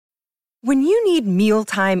When you need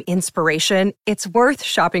mealtime inspiration, it's worth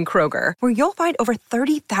shopping Kroger, where you'll find over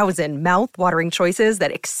 30,000 mouth-watering choices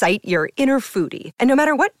that excite your inner foodie. And no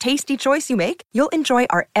matter what tasty choice you make, you'll enjoy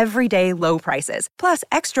our everyday low prices, plus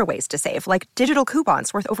extra ways to save, like digital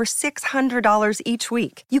coupons worth over $600 each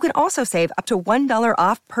week. You can also save up to $1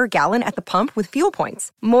 off per gallon at the pump with fuel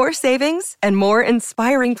points. More savings and more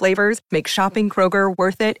inspiring flavors make shopping Kroger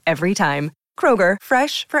worth it every time. Kroger,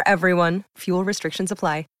 fresh for everyone. Fuel restrictions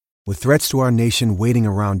apply. With threats to our nation waiting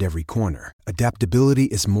around every corner, adaptability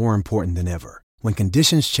is more important than ever. When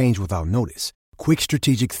conditions change without notice, quick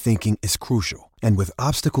strategic thinking is crucial. And with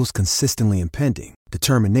obstacles consistently impending,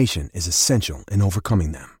 determination is essential in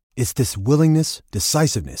overcoming them. It's this willingness,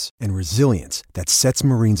 decisiveness, and resilience that sets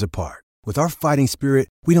Marines apart. With our fighting spirit,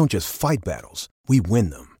 we don't just fight battles, we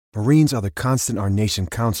win them. Marines are the constant our nation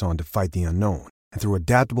counts on to fight the unknown. And through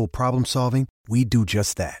adaptable problem solving, we do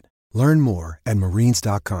just that. Learn more at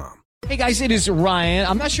marines.com. Hey guys, it is Ryan.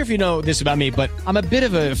 I'm not sure if you know this about me, but I'm a bit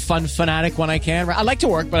of a fun fanatic when I can. I like to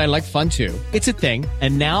work, but I like fun too. It's a thing.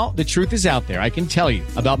 And now the truth is out there. I can tell you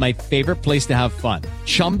about my favorite place to have fun.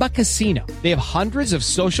 Chumba Casino. They have hundreds of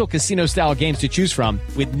social casino style games to choose from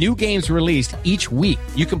with new games released each week.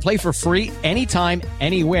 You can play for free anytime,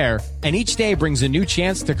 anywhere. And each day brings a new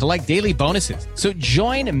chance to collect daily bonuses. So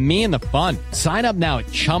join me in the fun. Sign up now at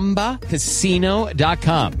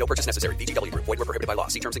ChumbaCasino.com. No purchase necessary. VGW Group. Void where prohibited by law.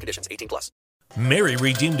 See terms and conditions. 18+. Mary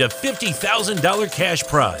redeemed a $50,000 cash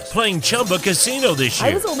prize playing Chumba Casino this year.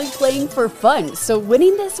 I was only playing for fun, so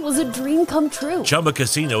winning this was a dream come true. Chumba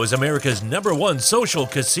Casino is America's #1 social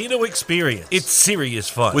casino experience. It's serious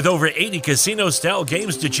fun. With over 80 casino-style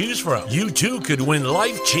games to choose from, you too could win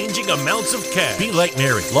life-changing amounts of cash. Be like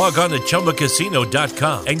Mary. Log on to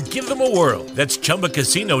ChumbaCasino.com and give them a whirl. That's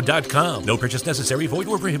ChumbaCasino.com. No purchase necessary. Void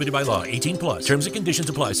where prohibited by law. 18+. Terms and conditions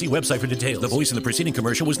apply. See website for details. The voice in the preceding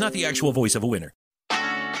commercial was not the actual voice of a winner.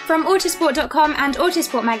 From Autosport.com and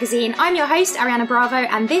Autosport Magazine, I'm your host, Ariana Bravo,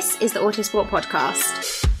 and this is the Autosport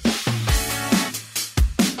Podcast.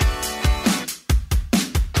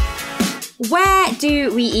 Where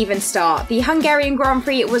do we even start? The Hungarian Grand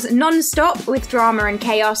Prix was non-stop with drama and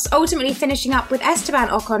chaos, ultimately finishing up with Esteban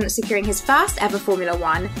Ocon securing his first ever Formula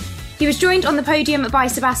One. He was joined on the podium by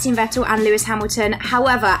Sebastian Vettel and Lewis Hamilton.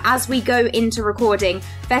 However, as we go into recording,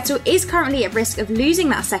 Vettel is currently at risk of losing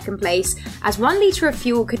that second place as 1 litre of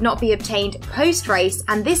fuel could not be obtained post-race,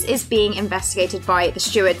 and this is being investigated by the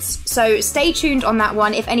stewards. So stay tuned on that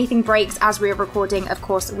one. If anything breaks as we are recording, of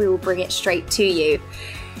course, we will bring it straight to you.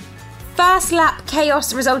 First lap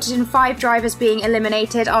chaos resulted in 5 drivers being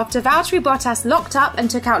eliminated after Valtteri Bottas locked up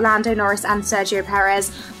and took out Lando Norris and Sergio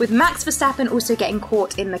Perez, with Max Verstappen also getting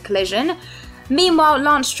caught in the collision. Meanwhile,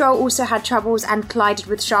 Lance Stroll also had troubles and collided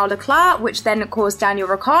with Charles Leclerc, which then caused Daniel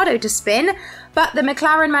Ricciardo to spin, but the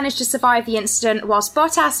McLaren managed to survive the incident, whilst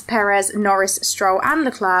Bottas, Perez, Norris, Stroll and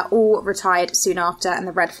Leclerc all retired soon after and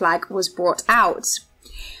the red flag was brought out.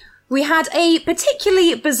 We had a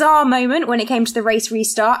particularly bizarre moment when it came to the race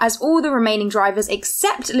restart, as all the remaining drivers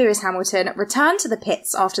except Lewis Hamilton returned to the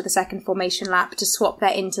pits after the second formation lap to swap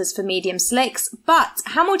their inters for medium slicks, but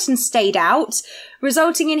Hamilton stayed out,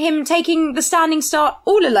 resulting in him taking the standing start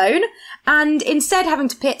all alone and instead having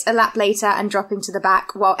to pit a lap later and dropping to the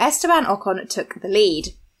back while Esteban Ocon took the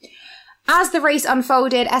lead. As the race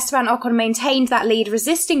unfolded, Esteban Ocon maintained that lead,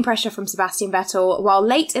 resisting pressure from Sebastian Vettel, while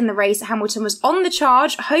late in the race, Hamilton was on the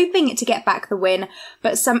charge, hoping to get back the win,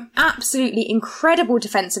 but some absolutely incredible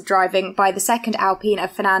defensive driving by the second Alpine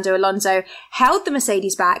of Fernando Alonso held the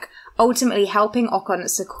Mercedes back, ultimately helping Ocon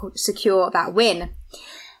secure that win.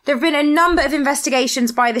 There have been a number of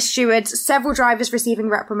investigations by the stewards, several drivers receiving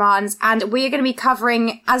reprimands, and we are going to be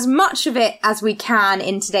covering as much of it as we can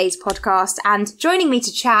in today's podcast. And joining me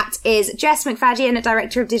to chat is Jess McFadden,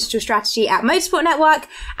 Director of Digital Strategy at Motorsport Network,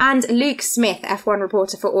 and Luke Smith, F1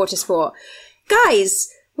 reporter for Autosport. Guys,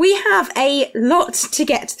 we have a lot to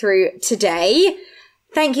get through today.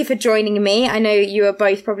 Thank you for joining me. I know you are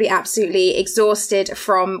both probably absolutely exhausted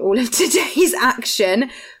from all of today's action,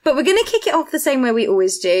 but we're going to kick it off the same way we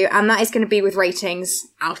always do, and that is going to be with ratings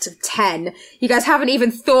out of 10. You guys haven't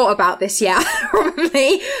even thought about this yet,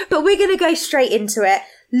 probably, but we're going to go straight into it.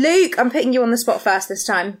 Luke, I'm putting you on the spot first this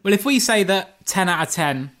time. Well, if we say that 10 out of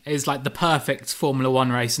 10 is like the perfect Formula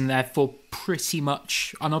One race and therefore pretty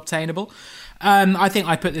much unobtainable, I think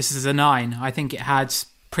I put this as a 9. I think it had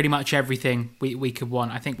pretty much everything we could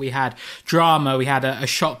want. I think we had drama, we had a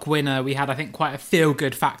shock winner, we had, I think, quite a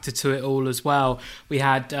feel-good factor to it all as well. We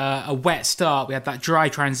had a wet start, we had that dry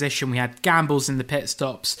transition, we had gambles in the pit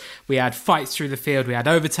stops, we had fights through the field, we had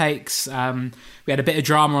overtakes, we had a bit of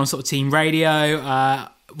drama on sort of team radio,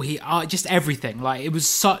 we are just everything. Like, it was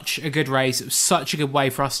such a good race. It was such a good way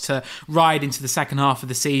for us to ride into the second half of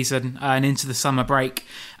the season and into the summer break.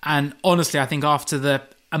 And honestly, I think after the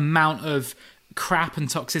amount of crap and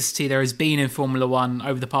toxicity there has been in Formula One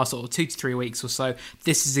over the past sort of 2 to 3 weeks or so,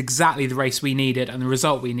 this is exactly the race we needed and the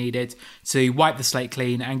result we needed to wipe the slate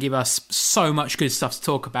clean and give us so much good stuff to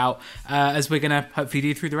talk about, as we're going to hopefully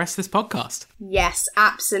do through the rest of this podcast. Yes,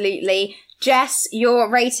 absolutely. Jess, your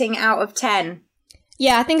rating out of 10?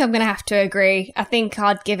 Yeah, I think I'm going to have to agree. I think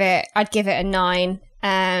I'd give it a 9.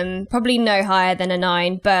 Probably no higher than a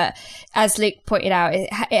 9, but as Luke pointed out, it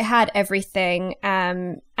had everything.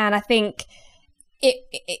 And I think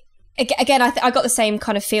again, I got the same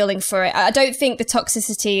kind of feeling for it. I don't think the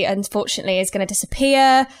toxicity, unfortunately, is going to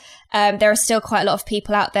disappear. There are still quite a lot of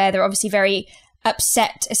people out there that are obviously very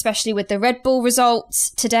upset, especially with the Red Bull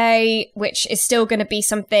results today, which is still going to be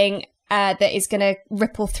something that is going to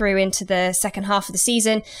ripple through into the second half of the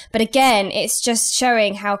season. But again, it's just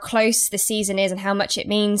showing how close the season is and how much it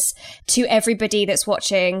means to everybody that's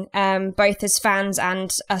watching, both as fans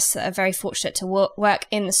and us that are very fortunate to work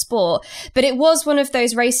in the sport. But it was one of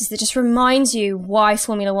those races that just reminds you why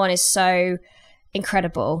Formula One is so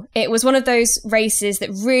incredible. It was one of those races that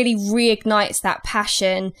really reignites that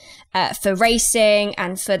passion for racing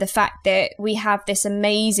and for the fact that we have this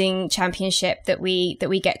amazing championship that we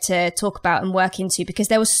get to talk about and work into, because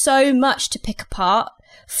there was so much to pick apart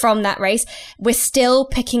from that race. We're still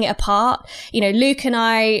picking it apart. You know, Luke and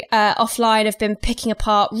I offline have been picking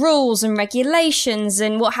apart rules and regulations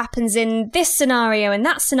and what happens in this scenario and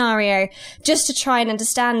that scenario, just to try and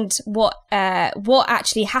understand what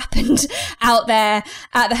actually happened out there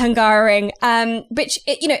at the Hungaroring. Which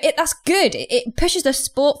that's good. It pushes the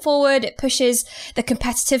sport forward. It pushes the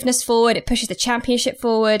competitiveness forward. It pushes the championship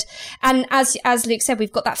forward. And as Luke said,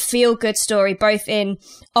 we've got that feel good story both in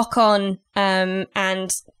Ocon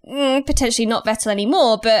and potentially not Vettel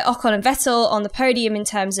anymore, but Ocon and Vettel on the podium in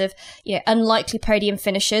terms of unlikely podium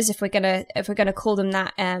finishers, if we're gonna call them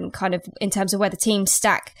that, kind of in terms of where the teams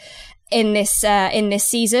stack in this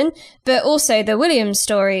season. But also the Williams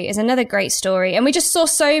story is another great story, and we just saw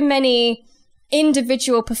so many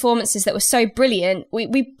individual performances that were so brilliant.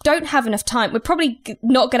 We don't have enough time. We're probably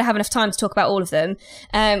not going to have enough time to talk about all of them,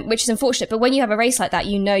 which is unfortunate. But when you have a race like that,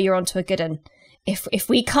 you're onto a good one. If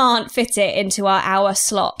we can't fit it into our hour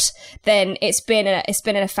slot, then it's been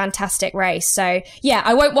a fantastic race. So yeah,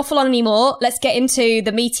 I won't waffle on anymore. Let's get into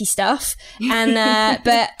the meaty stuff. And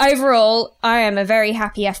but overall, I am a very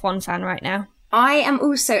happy F1 fan right now. I am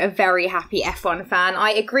also a very happy F1 fan.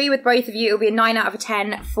 I agree with both of you. It'll be a 9 out of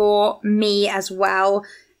 10 for me as well.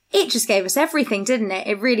 It just gave us everything, didn't it?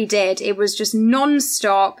 It really did. It was just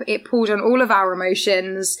non-stop. It pulled on all of our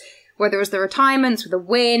emotions. Whether it was the retirements, the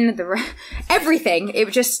win, everything. It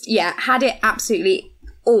just, had it absolutely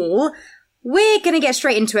all. We're going to get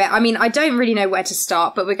straight into it. I mean, I don't really know where to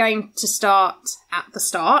start, but we're going to start at the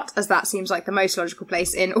start, as that seems like the most logical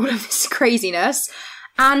place in all of this craziness.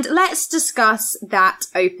 And let's discuss that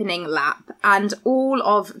opening lap and all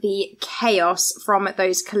of the chaos from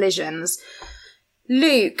those collisions.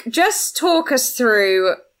 Luke, just talk us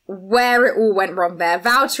through where it all went wrong there.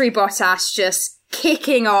 Valtteri Bottas just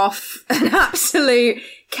kicking off an absolute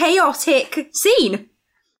chaotic scene.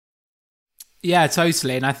 Yeah,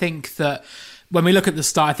 totally. And I think that when we look at the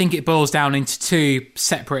start, I think it boils down into two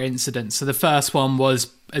separate incidents. So the first one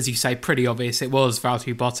was, as you say, pretty obvious. It was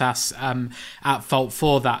Valtteri Bottas at fault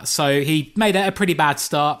for that. So he made it a pretty bad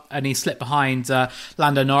start and he slipped behind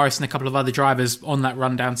Lando Norris and a couple of other drivers on that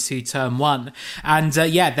run down to turn one. And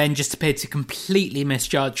then just appeared to completely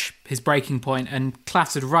misjudge his braking point and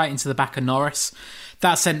clattered right into the back of Norris.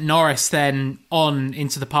 That sent Norris then on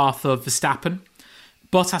into the path of Verstappen.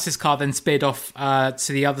 Bottas's car then sped off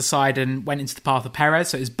to the other side and went into the path of Perez.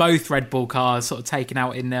 So it was both Red Bull cars sort of taken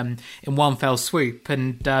out in one fell swoop.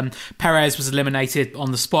 And Perez was eliminated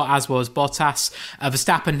on the spot, as was Bottas.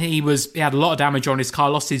 Verstappen, he had a lot of damage on his car,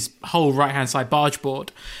 lost his whole right-hand side barge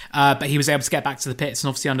board. But he was able to get back to the pits. And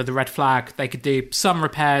obviously under the red flag, they could do some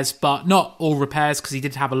repairs, but not all repairs, because he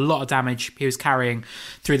did have a lot of damage he was carrying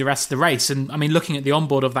through the rest of the race. And I mean, looking at the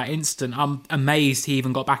onboard of that incident, I'm amazed he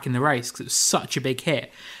even got back in the race, because it was such a big hit.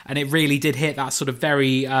 And it really did hit that sort of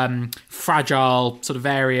very fragile sort of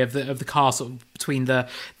area of the car, sort of between the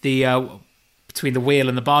between the wheel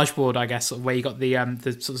and the barge board, I guess, sort of where you got the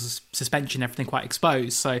sort of suspension, everything quite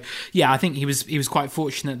exposed. So yeah, I think he was quite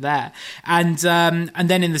fortunate there. And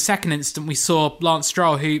then in the second instant, we saw Lance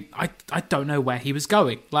Stroll, who I don't know where he was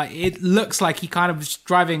going. Like, it looks like he kind of was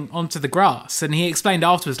driving onto the grass, and he explained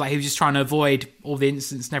afterwards like he was just trying to avoid all the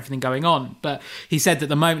incidents and everything going on. But he said that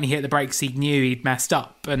the moment he hit the brakes, he knew he'd messed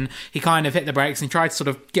up, and he kind of hit the brakes and tried to sort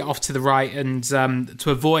of get off to the right and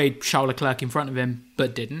to avoid Charles Leclerc in front of him,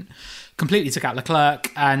 but didn't. Completely took out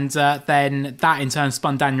Leclerc, and then that in turn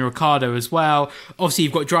spun Daniel Ricciardo as well. Obviously,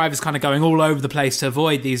 you've got drivers kind of going all over the place to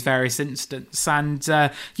avoid these various incidents, and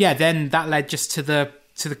then that led just to the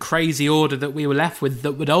crazy order that we were left with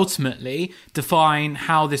that would ultimately define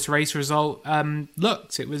how this race result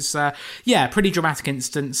looked. It was pretty dramatic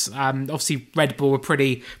instance. Obviously, Red Bull were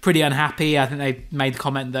pretty unhappy. I think they made the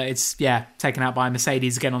comment that it's taken out by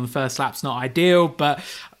Mercedes again on the first lap's not ideal, but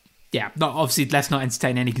obviously, let's not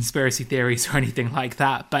entertain any conspiracy theories or anything like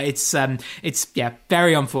that. But it's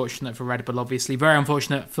very unfortunate for Red Bull, obviously. Very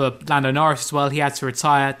unfortunate for Lando Norris as well. He had to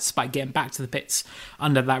retire despite getting back to the pits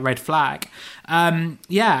under that red flag. And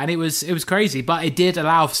it was crazy, but it did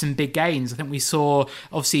allow for some big gains. I think we saw,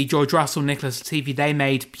 obviously, George Russell, Nicholas Latifi, they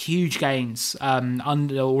made huge gains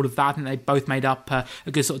under all of that. I think they both made up a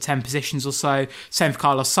good sort of 10 positions or so. Same for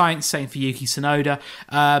Carlos Sainz, same for Yuki Tsunoda.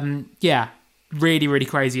 Really, really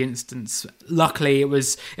crazy instance. Luckily, it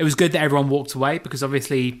was good that everyone walked away, because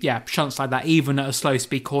obviously, shunts like that, even at a slow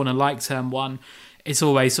speed corner like turn 1, it's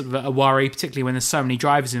always sort of a worry, particularly when there's so many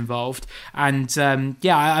drivers involved. And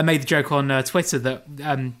I made the joke on Twitter that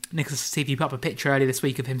Nicholas Latifi put up a picture earlier this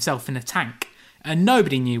week of himself in a tank, and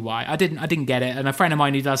nobody knew why. I didn't get it. And a friend of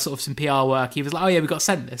mine who does sort of some PR work, he was like, "Oh yeah, we got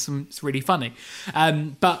sent this, and it's really funny."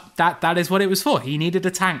 But that is what it was for. He needed a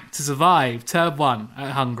tank to survive turn 1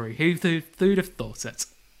 at Hungary. Who'd have thought it?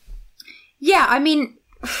 Yeah, I mean,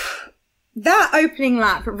 that opening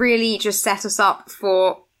lap really just set us up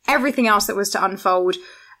for everything else that was to unfold.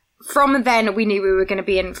 From then, we knew we were going to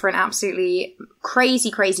be in for an absolutely crazy,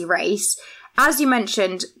 crazy race. As you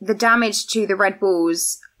mentioned, the damage to the Red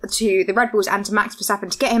Bulls and to Max Verstappen,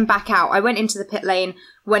 to get him back out. I went into the pit lane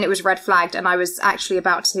when it was red flagged, and I was actually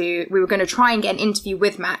we were going to try and get an interview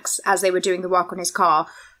with Max as they were doing the work on his car,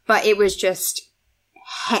 but it was just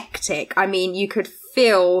hectic. I mean, you could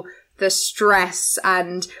feel the stress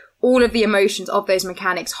and all of the emotions of those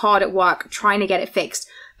mechanics hard at work trying to get it fixed.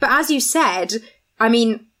 But as you said, I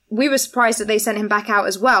mean, we were surprised that they sent him back out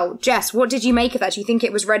as well. Jess, what did you make of that? Do you think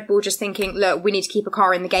it was Red Bull just thinking, look, we need to keep a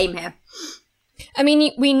car in the game here? I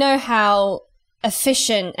mean, we know how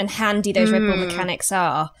efficient and handy those Red Bull mechanics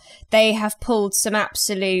are. They have pulled some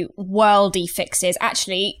absolute worldy fixes.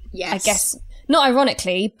 Actually, yes. I guess, not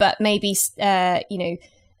ironically, but maybe, kind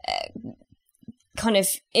of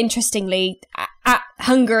interestingly, at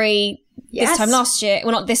Hungary this time last year,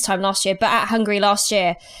 well, not this time last year, but at Hungary last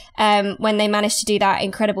year, when they managed to do that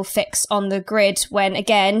incredible fix on the grid when,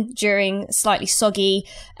 again, during a slightly soggy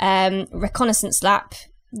reconnaissance lap,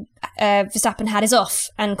 Verstappen had his off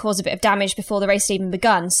and caused a bit of damage before the race had even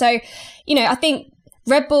begun. So, I think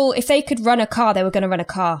Red Bull, if they could run a car, they were going to run a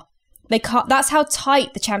car. They can't. That's how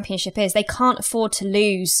tight the championship is. They can't afford to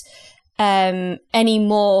lose any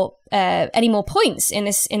more points in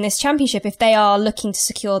this championship if they are looking to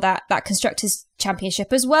secure that constructors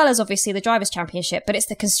championship as well as obviously the drivers championship. But it's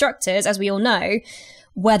the constructors, as we all know,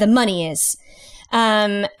 where the money is,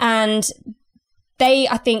 and they,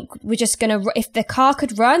 I think, were just going to, if the car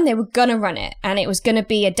could run, they were going to run it. And it was going to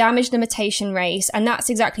be a damage limitation race. And that's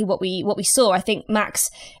exactly what we saw. I think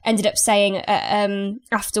Max ended up saying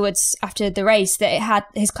afterwards, after the race, that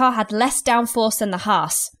his car had less downforce than the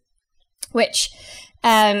Haas, which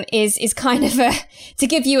is kind of to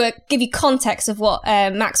give you context of what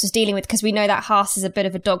Max was dealing with, because we know that Haas is a bit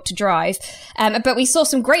of a dog to drive. But we saw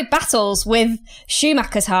some great battles with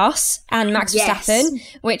Schumacher's Haas and Max Verstappen,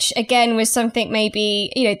 which again was something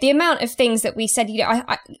maybe, the amount of things that we said,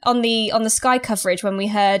 I on the Sky coverage when we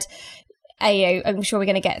heard, I'm sure we're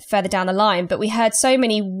going to get further down the line, but we heard so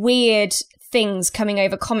many weird things coming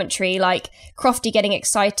over commentary, like Crofty getting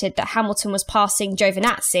excited that Hamilton was passing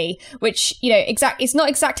Giovinazzi, which, it's not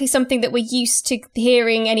exactly something that we're used to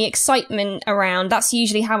hearing any excitement around. That's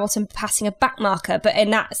usually Hamilton passing a backmarker, but in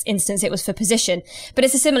that instance it was for position. But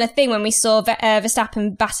it's a similar thing when we saw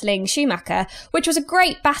Verstappen battling Schumacher, which was a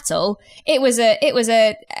great battle. It was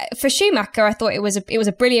for Schumacher, I thought it was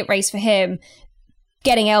a brilliant race for him,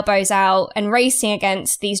 getting elbows out and racing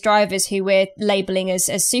against these drivers who we're labelling as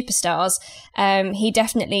superstars. He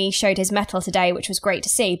definitely showed his mettle today, which was great to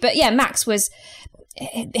see. But yeah, Max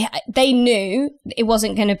they knew it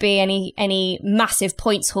wasn't going to be any massive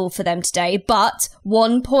points haul for them today, but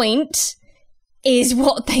 1 point is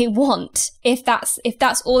what they want. If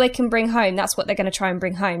that's all they can bring home, that's what they're going to try and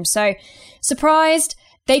bring home. So, surprised,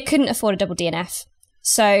 they couldn't afford a double DNF.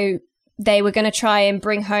 So they were going to try and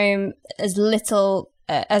bring home as little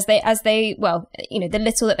the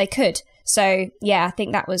little that they could. So yeah, I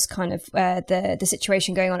think that was kind of the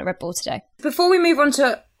situation going on at Red Bull today. Before we move on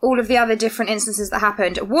to all of the other different instances that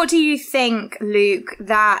happened, what do you think, Luke,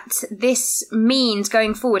 that this means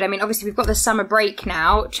going forward? I mean, obviously we've got the summer break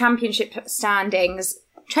now. Championship standings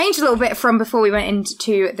changed a little bit from before we went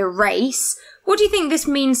into the race. What do you think this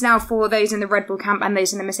means now for those in the Red Bull camp and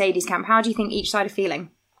those in the Mercedes camp? How do you think each side are feeling?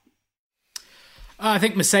 I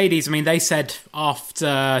think Mercedes, I mean, they said after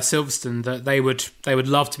Silverstone that they would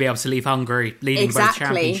love to be able to leave Hungary leading both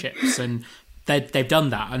championships, and they've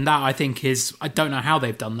done that. And that, I think, is, I don't know how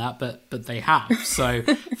they've done that, but they have. So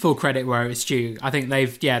full credit where it's due. I think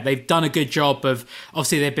they've done a good job of,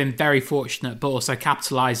 obviously they've been very fortunate, but also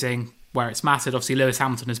capitalising where it's mattered. Obviously, Lewis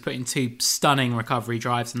Hamilton has put in 2 stunning recovery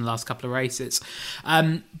drives in the last couple of races.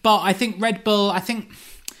 But I think Red Bull, I think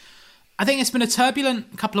it's been a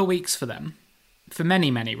turbulent couple of weeks for them, for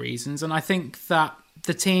many, many reasons. And I think that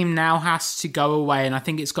the team now has to go away, and I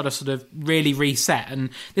think it's got to sort of really reset. And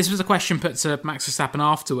this was a question put to Max Verstappen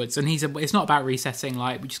afterwards, and he said, it's not about resetting,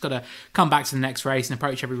 like, we just got to come back to the next race and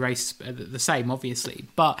approach every race the same, obviously.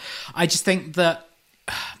 But I just think that,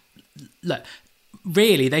 look,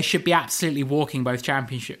 really, they should be absolutely walking both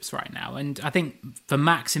championships right now. And I think for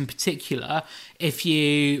Max in particular, if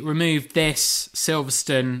you remove this,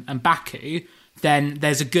 Silverstone and Baku, then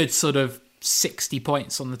there's a good sort of 60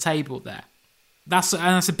 points on the table there. That's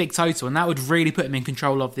a big total, and that would really put him in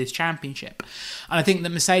control of this championship. And I think that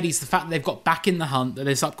Mercedes, the fact that they've got back in the hunt, that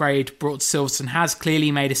this upgrade brought to Silverstone has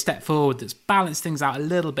clearly made a step forward that's balanced things out a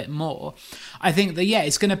little bit more. I think that,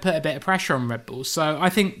 it's going to put a bit of pressure on Red Bull. So I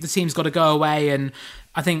think the team's got to go away, and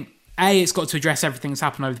I think, it's got to address everything that's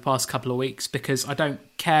happened over the past couple of weeks, because I don't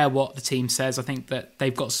care what the team says. I think that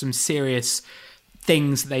they've got some serious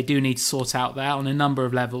things that they do need to sort out there on a number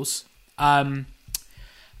of levels. And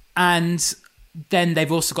then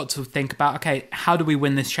they've also got to think about, okay, how do we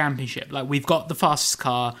win this championship? Like, we've got the fastest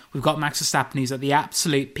car, we've got Max Verstappen, who's at the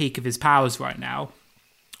absolute peak of his powers right now.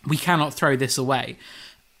 We cannot throw this away.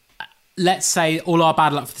 Let's say all our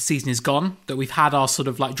bad luck for the season is gone, that we've had our sort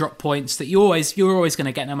of like drop points that you're always going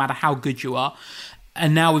to get no matter how good you are.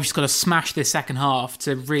 And now we've just got to smash this second half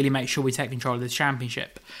to really make sure we take control of this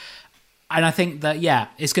championship. And I think that,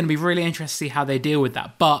 it's going to be really interesting to see how they deal with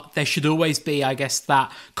that. But there should always be, I guess, that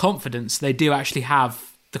confidence. They do actually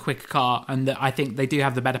have the quicker car, and that I think they do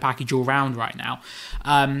have the better package all round right now.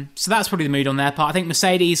 So that's probably the mood on their part. I think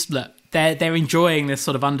Mercedes, look, they're enjoying this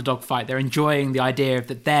sort of underdog fight. They're enjoying the idea of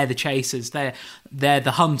that they're the chasers. They're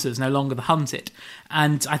the hunters, no longer the hunted.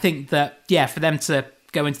 And I think that, for them to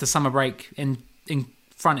go into the summer break in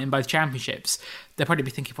front in both championships, they'll probably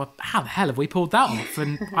be thinking, well, how the hell have we pulled that off?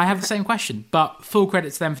 And I have the same question, but full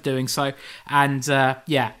credit to them for doing so. And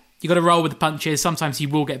you got to roll with the punches. Sometimes you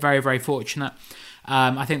will get very, very fortunate.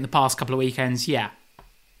 I think the past couple of weekends, that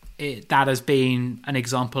has been an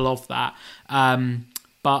example of that.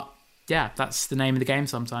 But that's the name of the game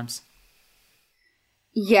sometimes.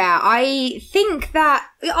 Yeah, I think that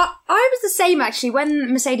I was the same actually.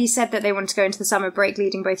 When Mercedes said that they wanted to go into the summer break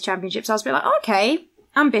leading both championships, I was a bit like, okay,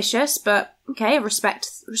 ambitious, but okay, respect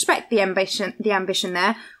the ambition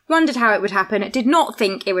there. Wondered how it would happen. Did not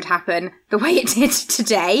think it would happen the way it did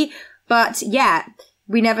today, but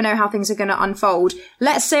we never know how things are going to unfold.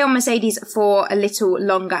 Let's stay on Mercedes for a little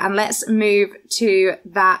longer, and let's move to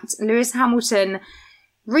that Lewis Hamilton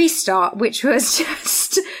restart, which was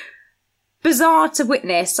just bizarre to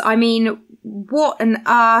witness. I mean, what on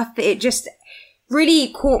earth? It just really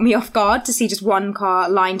caught me off guard to see just one car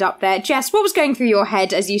lined up there. Jess, what was going through your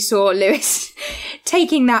head as you saw Lewis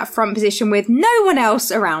taking that front position with no one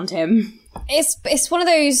else around him? It's one of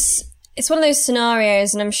those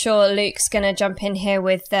scenarios, and I'm sure Luke's going to jump in here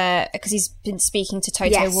with because he's been speaking to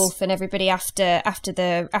Toto Wolff and everybody after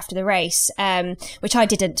the race, which I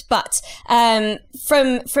didn't. But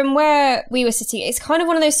from where we were sitting, it's kind of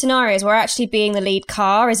one of those scenarios where actually being the lead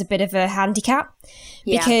car is a bit of a handicap,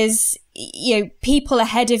 because people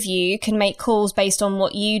ahead of you can make calls based on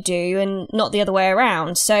what you do and not the other way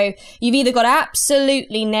around. So you've either got to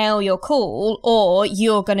absolutely nail your call, or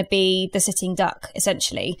you're going to be the sitting duck,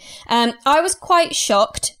 essentially. I was quite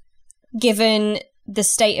shocked, given the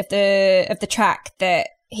state of the track, that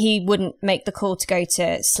he wouldn't make the call to go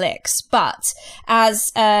to slicks. But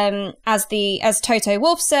as Toto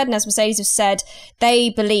Wolff said, and as Mercedes have said, they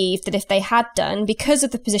believe that if they had done, because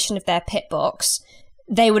of the position of their pit box,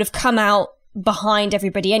 they would have come out behind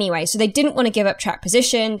everybody anyway. So they didn't want to give up track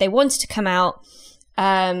position. They wanted to come out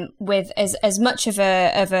with as much of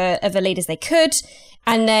a lead as they could,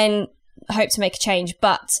 and then hope to make a change.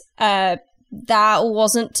 But that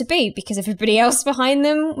wasn't to be, because everybody else behind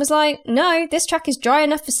them was like, no, this track is dry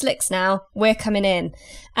enough for slicks now. We're coming in.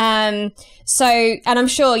 So, and I'm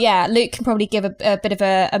sure, Luke can probably give a bit of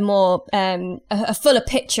a more, a fuller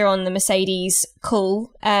picture on the Mercedes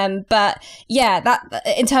call. But yeah, that,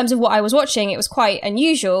 in terms of what I was watching, it was quite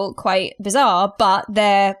unusual, quite bizarre, but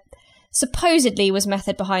there supposedly was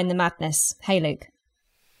method behind the madness. Hey, Luke.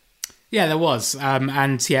 Yeah, there was.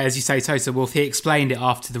 And yeah, as you say, Toto Wolff, he explained it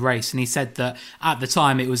after the race, and he said that at the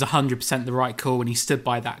time it was 100% the right call, and he stood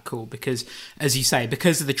by that call because, as you say,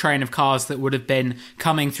 because of the train of cars that would have been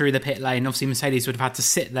coming through the pit lane, obviously Mercedes would have had to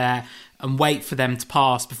sit there and wait for them to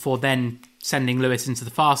pass before then sending Lewis into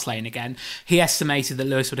the fast lane again. He estimated that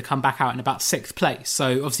Lewis would have come back out in about 6th place,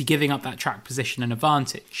 so obviously giving up that track position and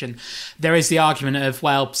advantage. And there is the argument of,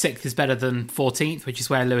 well, 6th is better than 14th, which is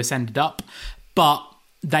where Lewis ended up, but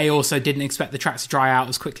they also didn't expect the track to dry out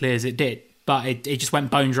as quickly as it did, but it just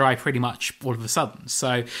went bone dry pretty much all of a sudden.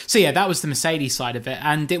 So yeah, that was the Mercedes side of it,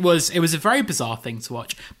 and it was a very bizarre thing to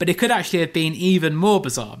watch. But it could actually have been even more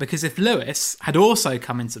bizarre, because if Lewis had also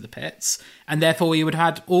come into the pits, and therefore we would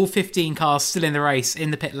have had all 15 cars still in the race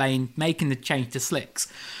in the pit lane making the change to slicks,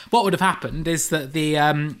 what would have happened is that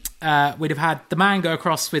we'd have had the man go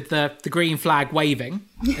across with the green flag waving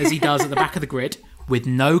as he does at the back of the grid, with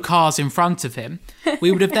no cars in front of him.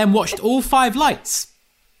 We would have then watched all 5 lights,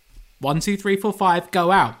 1, 2, 3, 4, 5,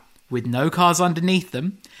 go out with no cars underneath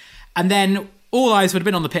them. And then all eyes would have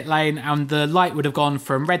been on the pit lane, and the light would have gone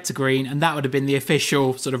from red to green, and that would have been the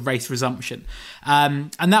official sort of race resumption. And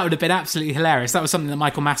that would have been absolutely hilarious. That was something that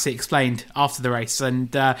Michael Massey explained after the race.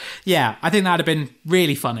 And yeah, I think that would have been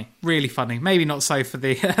really funny, really funny. Maybe not so for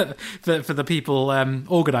the for the people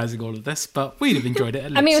organising all of this, but we'd have enjoyed it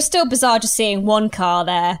at least. I mean, it was still bizarre just seeing one car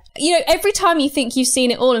there. You know, every time you think you've seen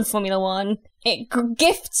it all in Formula One, it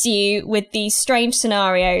gifts you with these strange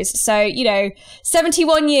scenarios. So,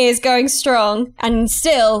 71 years going strong, and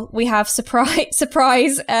still we have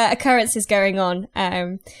surprise occurrences going on,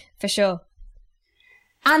 for sure.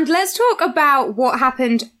 And let's talk about what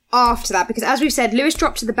happened after that, because as we've said, Lewis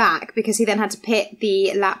dropped to the back because he then had to pit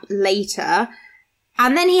the lap later.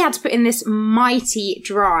 And then he had to put in this mighty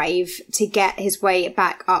drive to get his way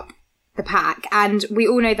back up the pack. And we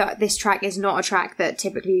all know that this track is not a track that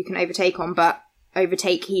typically you can overtake on, but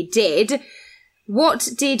overtake he did. What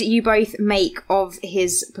did you both make of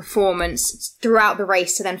his performance throughout the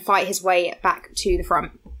race to then fight his way back to the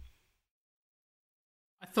front?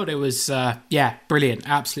 I thought it was, brilliant.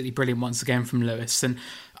 Absolutely brilliant once again from Lewis. And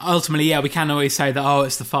ultimately, we can always say that,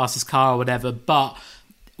 it's the fastest car or whatever, but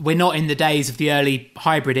we're not in the days of the early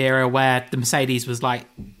hybrid era where the Mercedes was like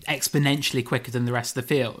exponentially quicker than the rest of the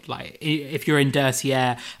field. Like if you're in dirty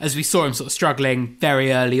air, as we saw him sort of struggling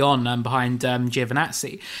very early on behind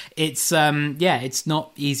Giovinazzi, it's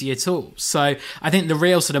not easy at all. So I think the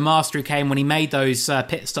real sort of mastery came when he made those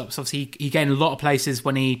pit stops. Obviously he gained a lot of places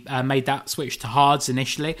when he made that switch to hards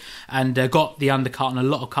initially, and got the undercut on a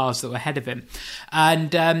lot of cars that were ahead of him.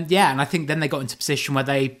 And and I think then they got into a position where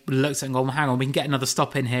they looked and go, well, hang on, we can get another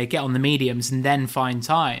stop in here, get on the mediums, and then find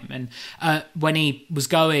time. And when he was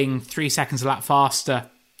going 3 seconds a lap faster,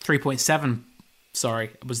 3.7,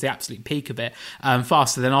 was the absolute peak of it,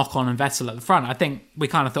 faster than Ocon and Vettel at the front, I think we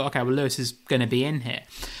kind of thought, okay, well, Lewis is going to be in here.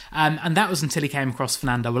 And that was until he came across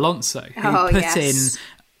Fernando Alonso, who put in,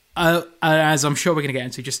 as I'm sure we're going to get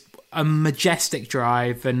into, just a majestic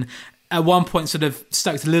drive, and at one point sort of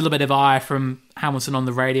stoked a little bit of ire from Hamilton on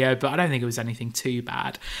the radio, but I don't think it was anything too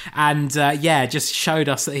bad. And just showed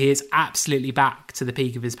us that he is absolutely back to the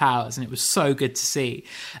peak of his powers, and it was so good to see.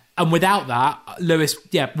 And without that, Lewis,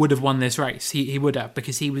 would have won this race. He would have,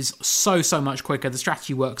 because he was so much quicker. The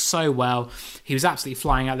strategy worked so well. He was absolutely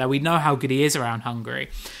flying out there. We know how good he is around Hungary.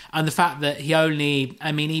 And the fact that he only,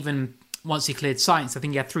 even once he cleared Sainz, I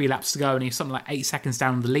think he had 3 laps to go, and he was something like 8 seconds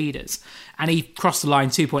down on the leaders. And he crossed the line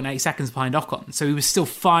 2.8 seconds behind Ocon. So he was still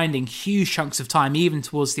finding huge chunks of time, even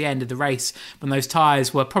towards the end of the race, when those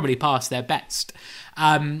tyres were probably past their best.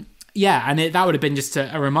 That would have been just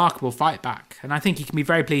a remarkable fight back. And I think he can be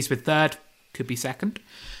very pleased with 3rd, could be 2nd.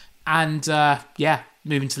 And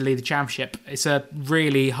moving to lead the championship. It's a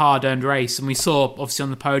really hard-earned race, and we saw, obviously, on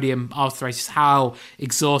the podium after the race how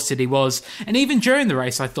exhausted he was. And even during the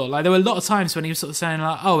race, I thought, like, there were a lot of times when he was sort of saying,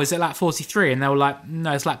 like, oh, is it lap 43? And they were like,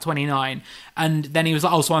 no, it's lap 29. And then he was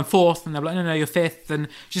like, oh, so I'm fourth. And they were like, no, you're fifth. And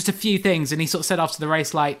just a few things. And he sort of said after the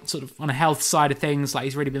race, like, sort of on a health side of things, like,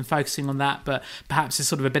 he's really been focusing on that, but perhaps it's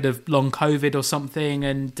sort of a bit of long COVID or something.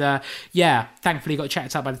 And thankfully he got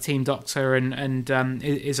checked out by the team doctor and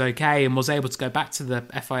is okay and was able to go back to the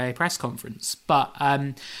FIA press conference. But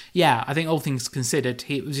I think all things considered,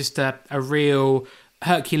 it was just a real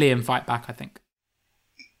Herculean fight back, I think.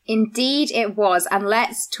 Indeed it was. And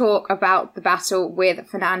let's talk about the battle with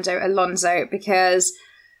Fernando Alonso, because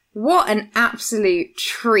what an absolute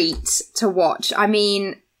treat to watch. I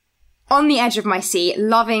mean, on the edge of my seat,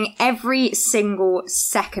 loving every single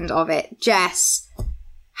second of it. Jess,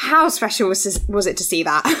 how special was it to see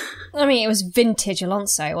that? I mean, it was vintage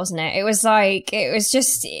Alonso, wasn't it? It was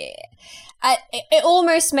just... It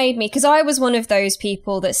almost made me... Because I was one of those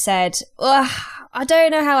people that said, I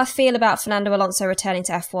don't know how I feel about Fernando Alonso returning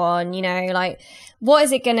to F1. You know, like, what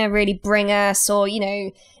is it going to really bring us? Or, you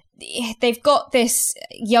know, they've got this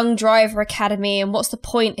young driver academy, and what's the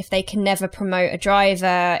point if they can never promote a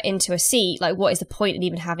driver into a seat? Like, what is the point in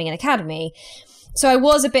even having an academy? So I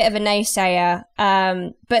was a bit of a naysayer.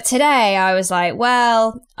 But today I was like,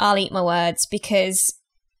 well, I'll eat my words, because,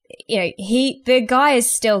 you know, the guy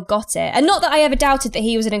has still got it. And not that I ever doubted that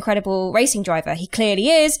he was an incredible racing driver. He clearly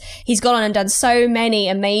is. He's gone on and done so many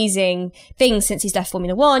amazing things since he's left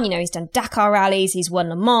Formula One. You know, he's done Dakar rallies, he's won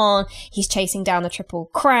Le Mans, he's chasing down the Triple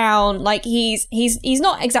Crown. Like, he's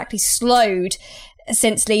not exactly slowed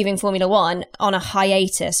since leaving Formula One on a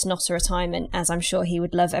hiatus, not a retirement, as I'm sure he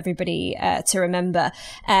would love everybody to remember,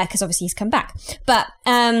 because obviously he's come back. But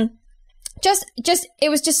just it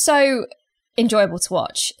was just so enjoyable to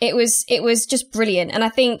watch. It was just brilliant, and I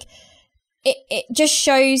think it just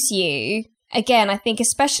shows you again. I think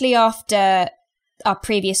especially after our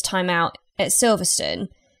previous time out at Silverstone,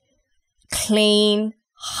 clean,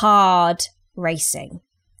 hard racing.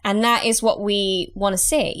 And that is what we want to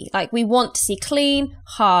see. Like, we want to see clean,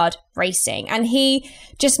 hard racing. And he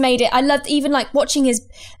just made it. I loved even like watching his,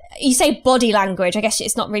 you say body language. I guess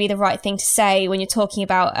it's not really the right thing to say when you're talking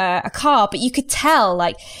about a car, but you could tell,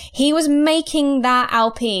 like, he was making that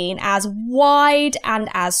Alpine as wide and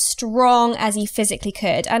as strong as he physically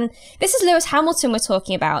could. And this is Lewis Hamilton we're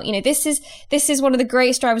talking about. You know, this is one of the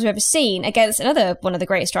greatest drivers we've ever seen against another one of the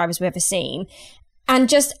greatest drivers we've ever seen. And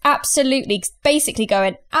just absolutely, basically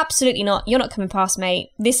going, absolutely not, you're not coming past,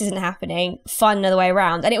 mate. This isn't happening. Find another way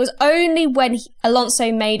around. And it was only when Alonso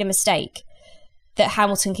made a mistake that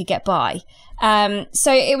Hamilton could get by.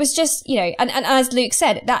 So it was just, you know, and as Luke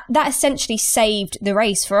said, that essentially saved the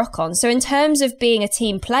race for Ocon. So in terms of being a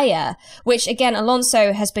team player, which again,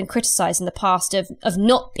 Alonso has been criticised in the past of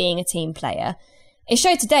not being a team player, it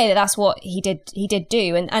showed today that that's what he did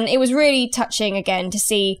do. And it was really touching again to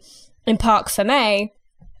see in Parc Fermé,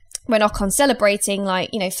 when Ocon celebrating,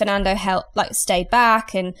 like, you know, Fernando stayed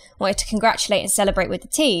back and wanted to congratulate and celebrate with the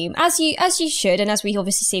team, as you should, and as we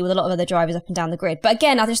obviously see with a lot of other drivers up and down the grid. But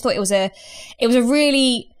again, I just thought it was a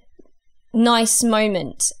really nice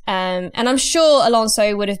moment, and I'm sure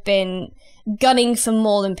Alonso would have been gunning for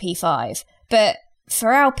more than P5, but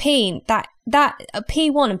for Alpine, that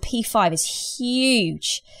P1 and P5 is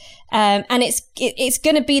huge. And it's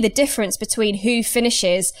going to be the difference between who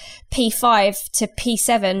finishes P5 to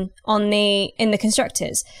P7 in the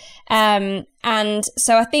constructors. And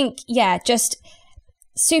so I think, yeah, just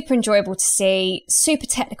super enjoyable to see, super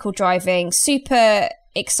technical driving, super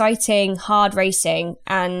exciting, hard racing,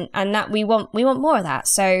 and that we want more of that.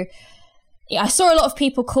 So yeah, I saw a lot of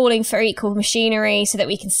people calling for equal machinery so that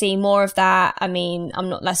we can see more of that. I mean,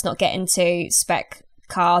 let's not get into spec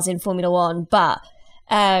cars in Formula One, but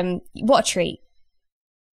what a treat.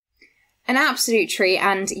 An absolute treat.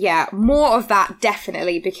 And yeah, more of that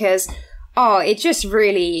definitely, because it just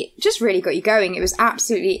really got you going. It was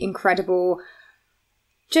absolutely incredible.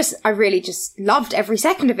 I really just loved every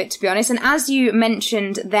second of it, to be honest. And as you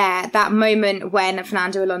mentioned there, that moment when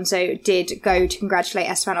Fernando Alonso did go to congratulate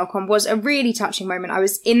Esteban Ocon was a really touching moment. I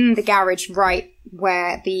was in the garage right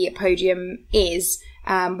where the podium is,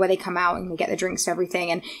 where they come out and they get the drinks and everything,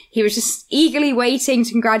 and he was just eagerly waiting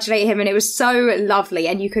to congratulate him, and it was so lovely,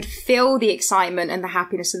 and you could feel the excitement and the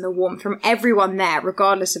happiness and the warmth from everyone there,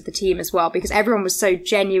 regardless of the team as well, because everyone was so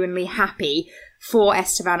genuinely happy for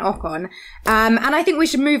Esteban Ocon. And I think we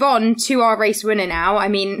should move on to our race winner now. I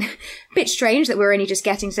mean, a bit strange that we're only just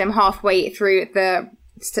getting to him halfway through the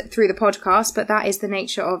podcast, but that is the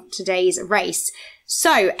nature of today's race.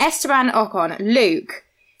 So, Esteban Ocon, Luke,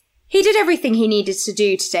 He did everything he needed to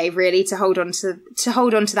do today, really, to hold on to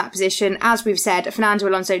that position. As we've said, Fernando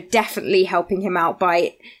Alonso definitely helping him out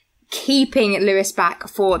by keeping Lewis back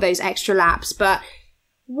for those extra laps. But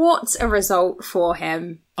what a result for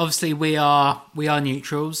him. Obviously, we are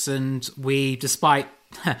neutrals, and we, despite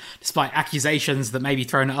accusations that may be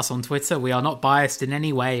thrown at us on Twitter, we are not biased in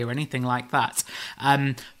any way or anything like that.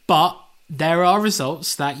 But there are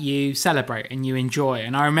results that you celebrate and you enjoy.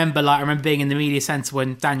 And I remember being in the media centre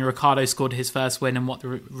when Daniel Ricciardo scored his first win and what the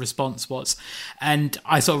response was. And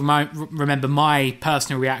I sort of remember my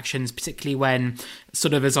personal reactions, particularly when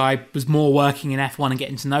sort of as I was more working in F1 and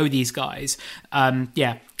getting to know these guys.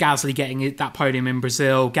 Gasly getting that podium in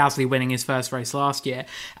Brazil, Gasly winning his first race last year.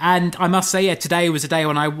 And I must say, today was a day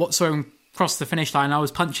when I saw him cross the finish line. I was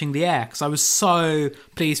punching the air because I was so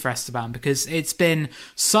pleased for Esteban, because it's been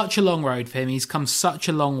such a long road for him. He's come such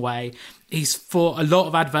a long way. He's fought a lot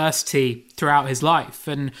of adversity throughout his life.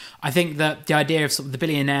 And I think that the idea of sort of the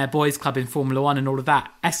billionaire boys club in Formula One and all of that,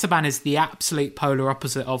 Esteban is the absolute polar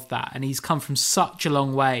opposite of that. And he's come from such a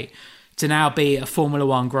long way to now be a Formula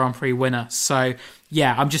One Grand Prix winner. So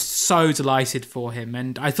yeah, I'm just so delighted for him.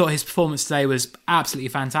 And I thought his performance today was absolutely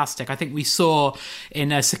fantastic. I think we saw in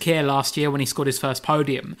Sakir last year when he scored his first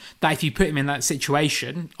podium that if you put him in that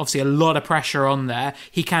situation, obviously a lot of pressure on there,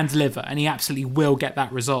 he can deliver and he absolutely will get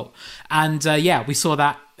that result. And we saw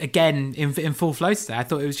that again in full flow today. I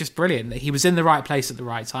thought it was just brilliant that he was in the right place at the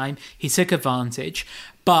right time. He took advantage,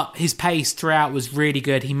 but his pace throughout was really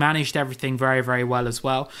good. He managed everything very, very well as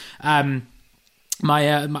well.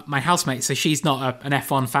 My housemate, so she's not an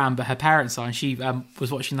F1 fan, but her parents are, and she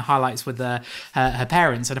was watching the highlights with her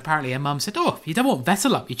parents, and apparently her mum said, "Oh, you don't want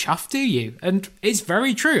Vettel up your chuff, do you?" And it's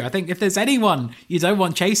very true. I think if there's anyone you don't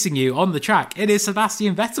want chasing you on the track, it is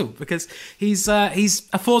Sebastian Vettel, because he's a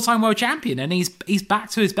 4-time world champion, and he's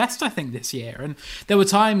back to his best, I think, this year. And there were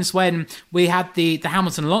times when we had the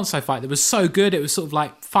Hamilton-Alonso fight that was so good, it was sort of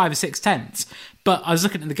like 5 or 6 tenths. But I was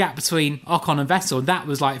looking at the gap between Ocon and Vettel, and that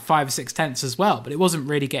was like 5 or 6 tenths as well, but it wasn't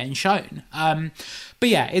really getting shown. But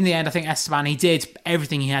yeah, in the end, I think Esteban, he did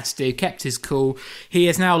everything he had to do, kept his cool. He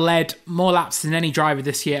has now led more laps than any driver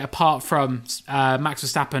this year, apart from Max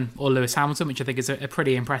Verstappen or Lewis Hamilton, which I think is a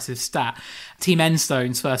pretty impressive stat. Team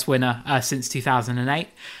Enstone's first winner since 2008.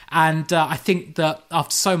 And I think that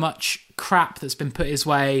after so much crap that's been put his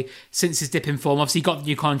way since his dip in form, obviously he got the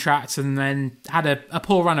new contract and then had a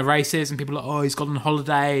poor run of races, and people are like, oh, he's gone on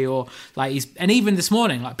holiday, or like and even this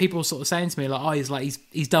morning, like people were sort of saying to me like, oh,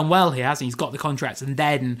 he's done well here, hasn't he? He's got the contract, and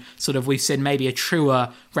then sort of we've seen maybe a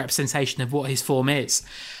truer representation of what his form is.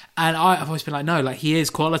 And I've always been like, no, like he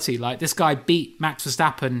is quality. Like this guy beat Max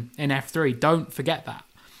Verstappen in F3. Don't forget that.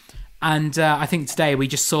 And I think today we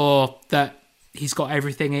just saw that he's got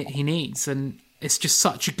everything he needs, and it's just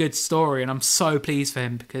such a good story, and I'm so pleased for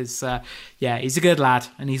him because, he's a good lad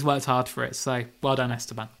and he's worked hard for it. So well done,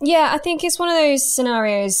 Esteban. Yeah, I think it's one of those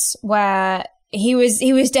scenarios where he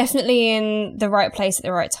was definitely in the right place at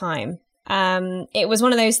the right time. It was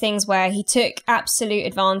one of those things where he took absolute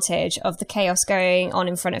advantage of the chaos going on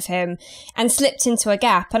in front of him and slipped into a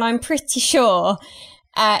gap. And I'm pretty sure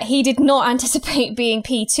he did not anticipate being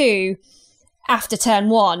P2 after turn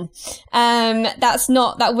 1.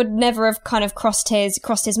 That would never have kind of crossed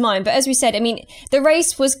his mind. But as we said, I mean, the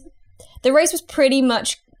race was pretty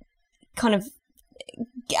much kind of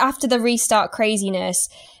after the restart craziness,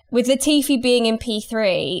 with Latifi being in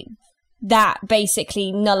P3, that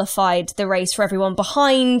basically nullified the race for everyone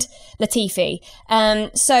behind Latifi.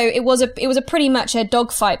 So it was a pretty much a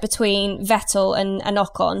dogfight between Vettel and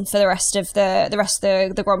Ocon for the rest of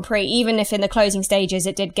the Grand Prix, even if in the closing stages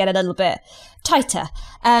it did get a little bit tighter.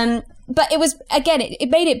 But it was, again, it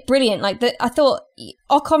made it brilliant. I thought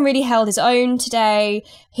Ocon really held his own today.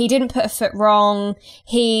 He didn't put a foot wrong.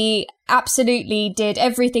 He absolutely did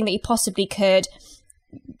everything that he possibly could.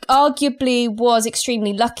 Arguably was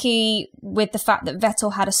extremely lucky with the fact that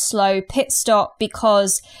Vettel had a slow pit stop,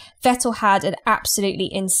 because Vettel had an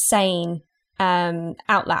absolutely insane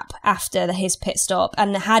outlap after his pit stop.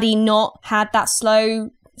 And had he not had that slow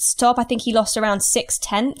stop, I think he lost around 6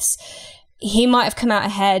 tenths. He might have come out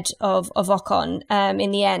ahead of Ocon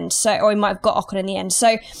in the end. Or he might have got Ocon in the end.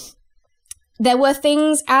 So there were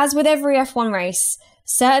things, as with every F1 race,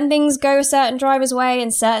 certain things go a certain driver's way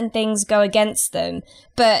and certain things go against them.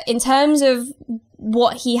 But in terms of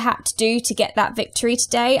what he had to do to get that victory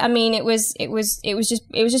today, I mean, it was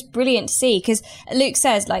just brilliant to see. Because Luke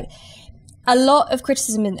says, like, a lot of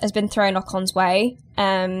criticism has been thrown Ocon's way,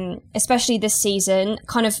 especially this season.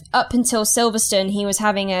 Kind of up until Silverstone, he was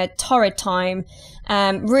having a torrid time,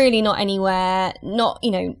 really not anywhere, not,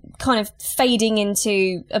 kind of fading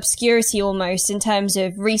into obscurity almost in terms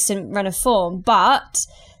of recent run of form. But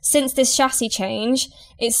since this chassis change,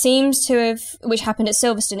 it seems to have, which happened at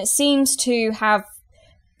Silverstone, it seems to have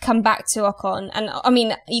come back to Ocon. And I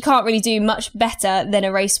mean, you can't really do much better than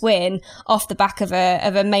a race win off the back of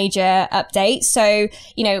a major update. So,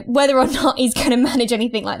 whether or not he's going to manage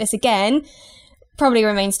anything like this again probably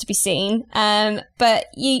remains to be seen. But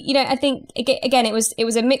I think again, it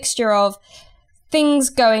was a mixture of things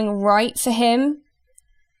going right for him,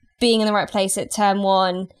 being in the right place at turn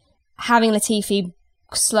 1, having Latifi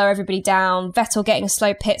slow everybody down, Vettel getting a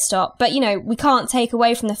slow pit stop. But, we can't take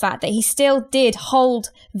away from the fact that he still did hold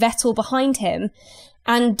Vettel behind him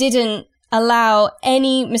and didn't allow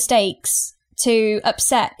any mistakes to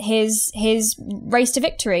upset his race to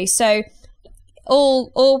victory. So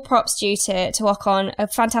all props due to Ocon. A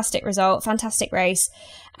fantastic result, fantastic race,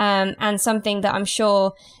 and something that I'm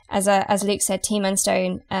sure, as Luke said, Team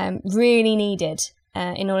Enstone really needed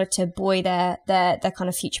in order to buoy their kind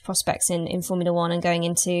of future prospects in Formula One and going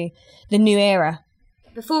into the new era.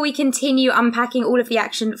 Before we continue unpacking all of the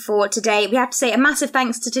action for today, we have to say a massive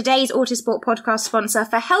thanks to today's Autosport podcast sponsor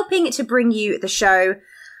for helping to bring you the show.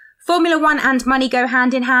 Formula One and money go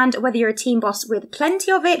hand in hand, whether you're a team boss with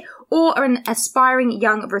plenty of it or an aspiring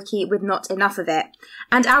young rookie with not enough of it.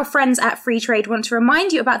 And our friends at Free Trade want to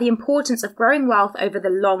remind you about the importance of growing wealth over the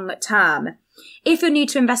long term. If you're new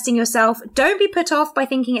to investing yourself, don't be put off by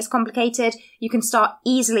thinking it's complicated. You can start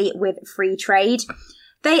easily with Free Trade.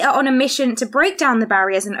 They are on a mission to break down the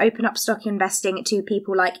barriers and open up stock investing to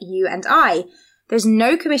people like you and I. There's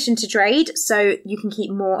no commission to trade, so you can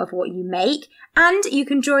keep more of what you make, and you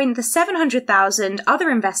can join the 700,000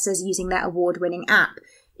 other investors using their award-winning app.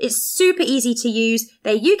 It's super easy to use.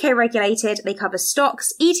 They're UK regulated. They cover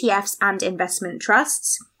stocks, ETFs, and investment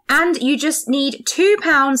trusts. And you just need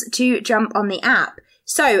 £2 to jump on the app.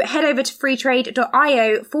 So head over to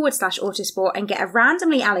freetrade.io/autosport and get a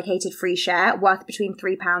randomly allocated free share worth between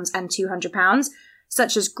 £3 and £200,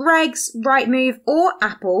 such as Greg's, Rightmove, or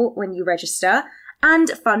Apple when you register, and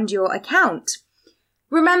fund your account.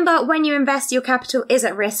 Remember, when you invest, your capital is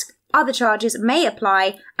at risk. Other charges may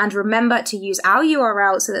apply, and remember to use our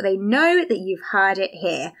URL so that they know that you've heard it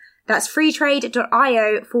here. That's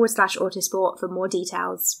freetrade.io/autosport for more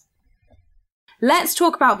details. Let's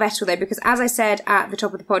talk about Vettel though, because as I said at the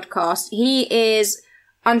top of the podcast, he is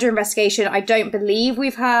under investigation. I don't believe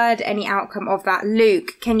we've heard any outcome of that.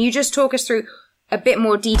 Luke, can you just talk us through a bit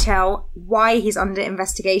more detail why he's under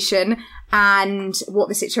investigation and what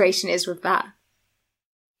the situation is with that?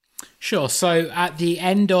 Sure. So at the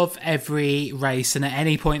end of every race and at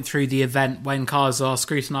any point through the event when cars are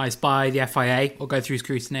scrutinised by the FIA or go through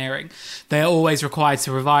scrutineering, they are always required to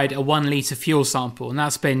provide a 1 litre fuel sample. And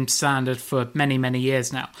that's been standard for many, many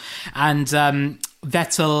years now. And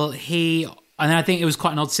Vettel, and I think it was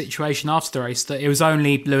quite an odd situation after the race that it was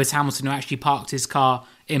only Lewis Hamilton who actually parked his car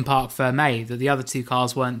in Parc Fermé, that the other two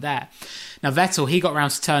cars weren't there. Now Vettel, he got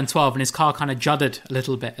around to turn 12 and his car kind of juddered a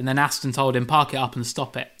little bit, and then Aston told him park it up and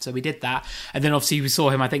stop it. So we did that, and then obviously we saw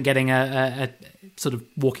him, I think, getting a sort of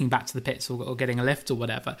walking back to the pits or getting a lift or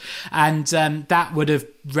whatever, and that would have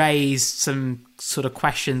raised some sort of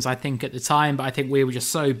questions, I think, at the time, but I think we were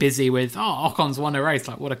just so busy with Ocon's won a race,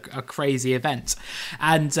 like what a crazy event.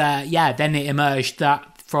 And then it emerged that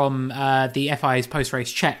from the FIA's post-race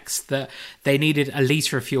checks that they needed a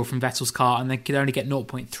litre of fuel from Vettel's car and they could only get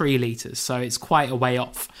 0.3 litres, so it's quite a way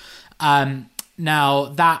off. Now,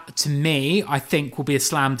 that, to me, I think will be a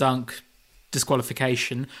slam dunk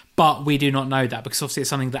disqualification, but we do not know that because obviously it's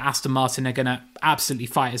something that Aston Martin are going to absolutely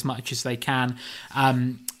fight as much as they can.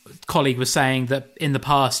 Colleague was saying that in the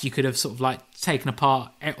past you could have sort of like taken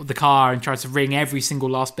apart the car and tried to wring every single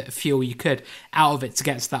last bit of fuel you could out of it to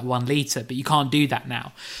get to that 1 litre, but you can't do that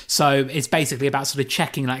now. So it's basically about sort of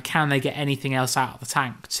checking, like, can they get anything else out of the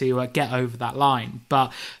tank to get over that line?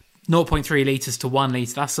 But 0.3 litres to 1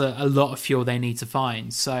 litre, that's a lot of fuel they need to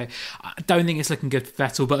find. So I don't think it's looking good for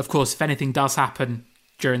Vettel, but of course, if anything does happen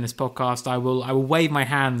during this podcast, I will wave my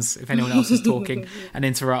hands if anyone else is talking and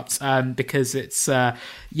interrupt, because it's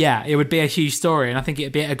it would be a huge story, and I think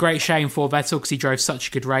it'd be a great shame for Vettel because he drove such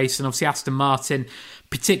a good race, and obviously Aston Martin,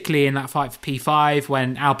 particularly in that fight for P5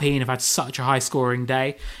 when Alpine have had such a high scoring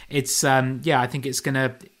day, it's I think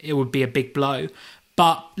it would be a big blow.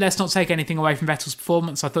 But let's not take anything away from Vettel's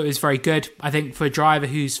performance. I thought it was very good. I think for a driver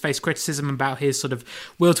who's faced criticism about his sort of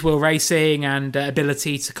wheel-to-wheel racing and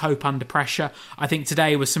ability to cope under pressure, I think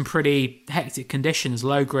today was some pretty hectic conditions,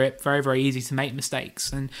 low grip, very, very easy to make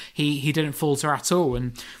mistakes. And he didn't falter at all.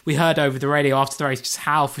 And we heard over the radio after the race just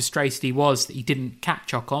how frustrated he was that he didn't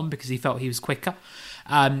catch Ocon because he felt he was quicker.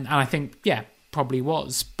 And I think, yeah, probably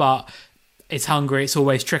was. But it's Hungary, it's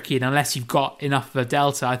always tricky, and unless you've got enough of a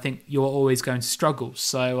delta, I think you're always going to struggle.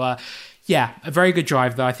 So, yeah, a very good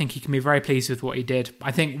drive, though. I think he can be very pleased with what he did.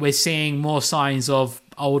 I think we're seeing more signs of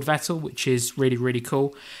old Vettel, which is really, really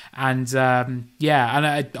cool. And, I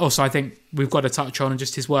think we've got to touch on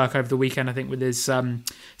just his work over the weekend, I think, with his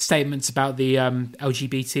statements about the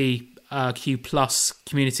LGBTQ plus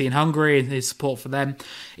community in Hungary and his support for them,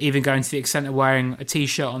 even going to the extent of wearing a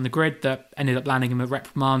t-shirt on the grid that ended up landing him a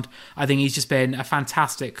reprimand. I think he's just been a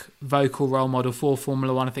fantastic vocal role model for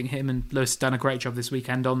Formula One. I think him and Lewis have done a great job this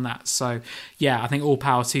weekend on that. So yeah, I think all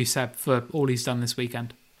power to Seb for all he's done this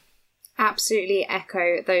weekend. Absolutely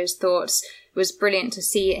echo those thoughts. It was brilliant to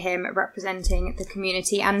see him representing the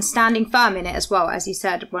community and standing firm in it as well, as you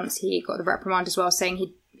said, once he got the reprimand as well,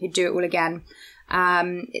 saying he'd do it all again.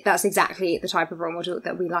 That's exactly the type of role model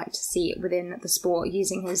that we like to see within the sport,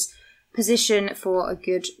 using his position for a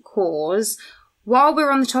good cause. While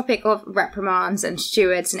we're on the topic of reprimands and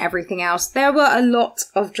stewards and everything else, there were a lot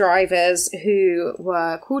of drivers who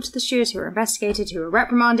were called to the stewards, who were investigated, who were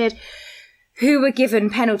reprimanded, who were given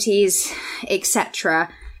penalties, etc.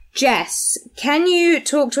 Jess, can you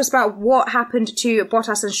talk to us about what happened to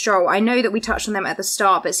Bottas and Stroll? I know that we touched on them at the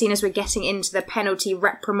start, but seeing as we're getting into the penalty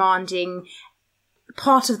reprimanding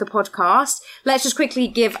part of the podcast, let's just quickly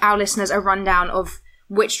give our listeners a rundown of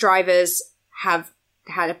which drivers have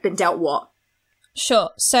been dealt what. Sure.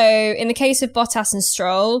 So in the case of Bottas and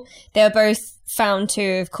Stroll, they were both found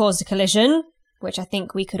to have caused a collision, which I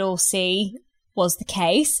think we could all see was the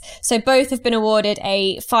case. So both have been awarded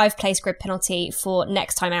a 5-place grid penalty for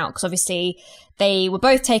next time out, because obviously they were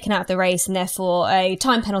both taken out of the race and therefore a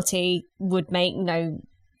time penalty would make no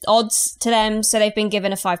odds to them. So they've been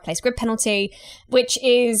given a 5-place grid penalty, which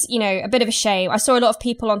is, a bit of a shame. I saw a lot of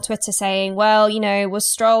people on Twitter saying, well, was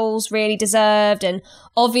Stroll's really deserved? And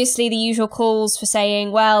obviously the usual calls for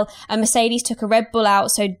saying, well, a Mercedes took a Red Bull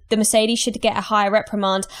out, so the Mercedes should get a higher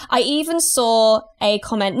reprimand. I even saw a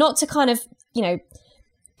comment, not to kind of,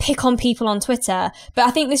 pick on people on Twitter, but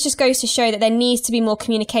I think this just goes to show that there needs to be more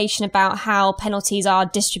communication about how penalties are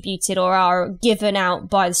distributed or are given out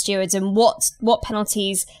by the stewards and what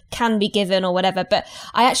penalties can be given or whatever. But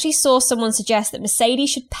I actually saw someone suggest that Mercedes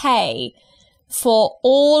should pay for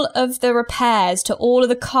all of the repairs to all of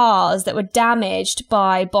the cars that were damaged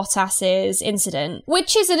by Bottas's incident,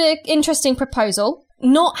 which is an interesting proposal.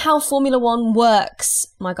 Not how Formula One works,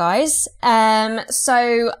 my guys. And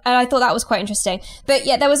I thought that was quite interesting. But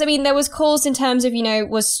yeah, there was calls in terms of,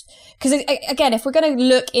 because again, if we're going to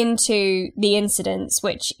look into the incidents,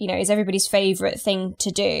 which, is everybody's favourite thing to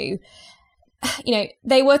do,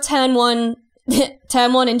 they were lap one,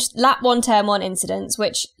 turn one incidents,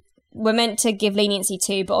 which were meant to give leniency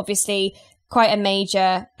to, but obviously quite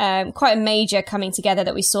a major coming together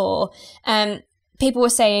that we saw. People were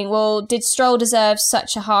saying, well, did Stroll deserve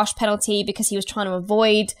such a harsh penalty because he was trying to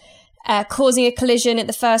avoid causing a collision in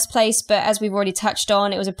the first place? But as we've already touched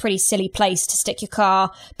on, it was a pretty silly place to stick your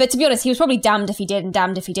car. But to be honest, he was probably damned if he did and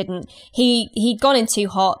damned if he didn't. He'd gone in too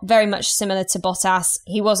hot, very much similar to Bottas.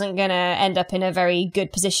 He wasn't going to end up in a very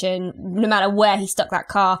good position, no matter where he stuck that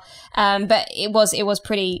car. But it was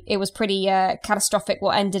pretty catastrophic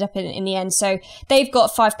what ended up in the end. So they've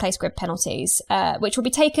got 5-place grid penalties, which will be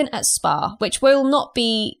taken at Spa, which will not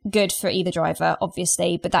be good for either driver,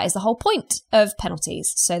 obviously. But that is the whole point of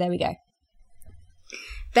penalties. So there we go.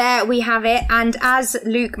 There we have it. And as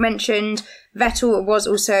Luke mentioned, Vettel was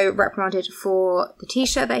also reprimanded for the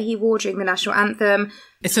T-shirt that he wore during the national anthem.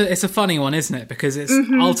 It's a funny one, isn't it? Because it's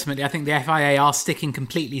ultimately, I think the FIA are sticking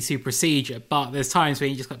completely to procedure, but there's times where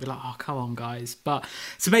you just got to be like, oh, come on, guys. But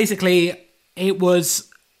so basically, it was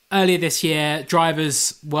earlier this year,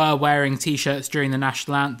 drivers were wearing T-shirts during the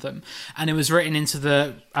national anthem, and it was written into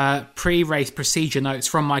the pre-race procedure notes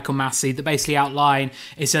from Michael Massey that basically outline,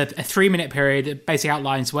 it's a 3-minute period, it basically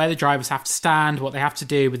outlines where the drivers have to stand, what they have to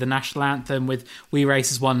do with the national anthem, with We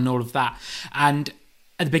Race As One and all of that. And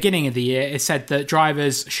at the beginning of the year, it said that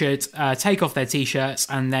drivers should take off their T-shirts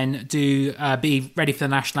and then be ready for the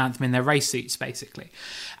national anthem in their race suits, basically.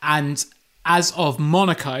 And as of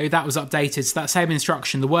Monaco, that was updated. So that same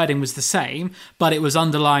instruction, the wording was the same, but it was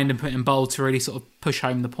underlined and put in bold to really sort of push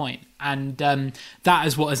home the point. And that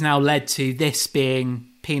is what has now led to this being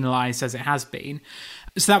penalised as it has been.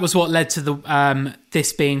 So that was what led to the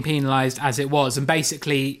this being penalised as it was. And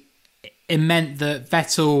basically, it meant that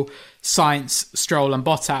Vettel, Sainz, Stroll and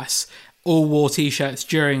Bottas all wore T-shirts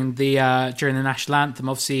during the national anthem.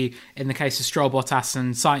 Obviously, in the case of Stroll, Bottas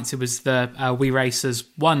and Sainz, it was the We Racers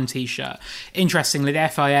Won T-shirt. Interestingly, the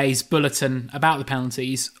FIA's bulletin about the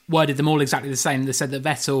penalties worded them all exactly the same. They said that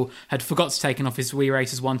Vettel had forgot to take off his We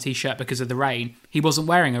Racers Won T-shirt because of the rain. He wasn't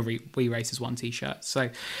wearing a We Racers Won T-shirt.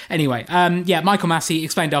 So anyway, Michael Massey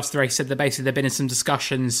explained after the race, said that basically there'd been some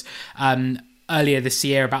discussions earlier this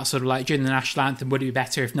year about sort of like during the national anthem, would it be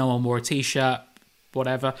better if no one wore a T-shirt?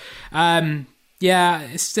 Whatever. It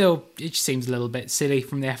just seems a little bit silly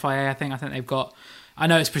from the FIA. I think they've got, I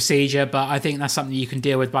know it's procedure, but I think that's something you can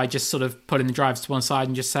deal with by just sort of putting the drivers to one side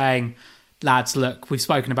and just saying, lads, look, we've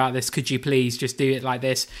spoken about this. Could you please just do it like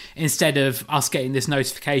this instead of us getting this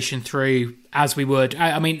notification through as we would?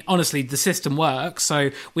 I mean, honestly, the system works, so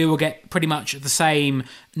we will get pretty much the same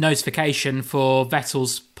notification for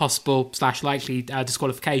Vettel's possible / likely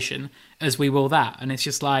disqualification as we will that. And it's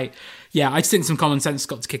just like, I just think some common sense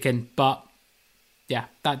got to kick in. But yeah,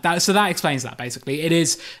 so that explains that basically. It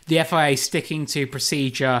is the FIA sticking to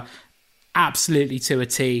procedure absolutely to a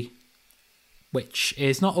T, which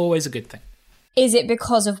is not always a good thing. Is it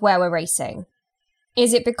because of where we're racing?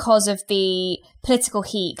 Is it because of the political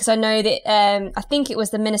heat? Because I know that I think it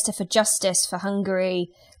was the Minister for Justice for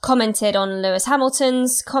Hungary commented on Lewis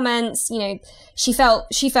Hamilton's comments. You know, she felt,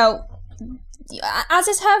 as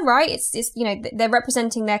is her right. It's you know, they're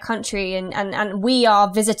representing their country, and we are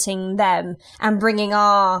visiting them and bringing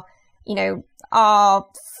our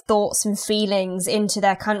thoughts and feelings into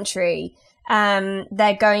their country.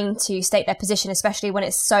 They're going to state their position, especially when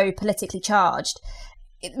it's so politically charged.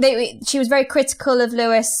 She was very critical of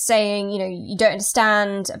Lewis, saying, you don't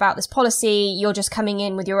understand about this policy. You're just coming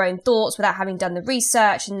in with your own thoughts without having done the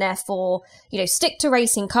research, and therefore, stick to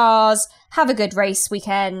racing cars, have a good race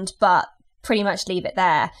weekend, but pretty much leave it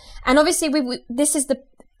there. And obviously, this is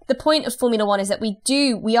the point of Formula One, is that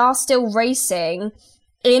we are still racing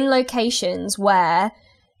in locations where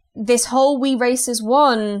this whole We Racers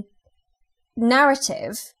Won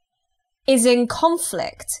narrative is in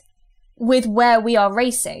conflict with where we are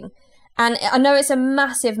racing. And I know it's a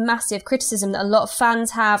massive, massive criticism that a lot of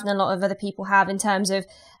fans have and a lot of other people have in terms of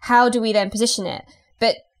how do we then position it.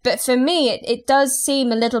 But for me, it does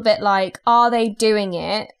seem a little bit like, are they doing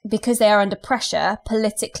it because they are under pressure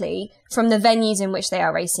politically from the venues in which they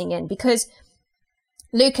are racing in? Because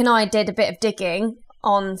Luke and I did a bit of digging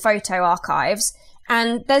on photo archives,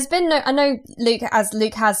 and there's been I know Luke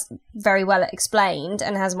has very well explained,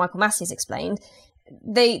 and as Michael Massey has explained,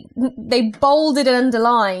 they bolded and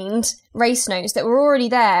underlined race notes that were already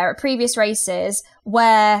there at previous races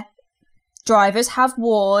where drivers have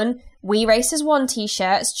worn We Racers Won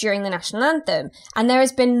t-shirts during the national anthem, and there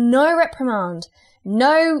has been no reprimand,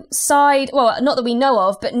 no side, well, not that we know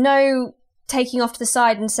of, but no taking off to the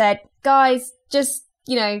side and said, guys, just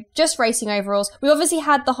racing overalls. We obviously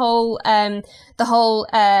had the whole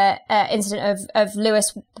incident of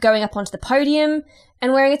Lewis going up onto the podium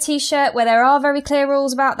and wearing a t-shirt, where there are very clear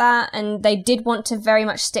rules about that, and they did want to very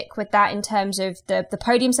much stick with that in terms of the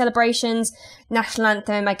podium celebrations. National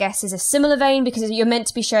anthem, I guess, is a similar vein, because you're meant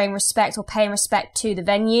to be showing respect or paying respect to the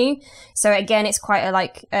venue. So again, it's quite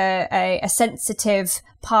a sensitive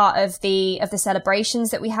part of the celebrations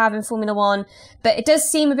that we have in Formula One. But it does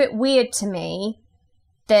seem a bit weird to me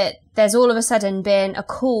that there's all of a sudden been a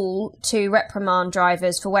call to reprimand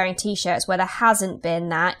drivers for wearing t-shirts where there hasn't been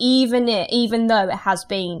that, even though it has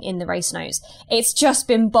been in the race notes. It's just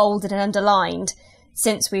been bolded and underlined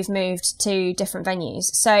since we've moved to different venues.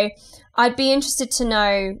 So I'd be interested to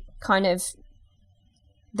know kind of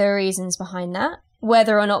the reasons behind that,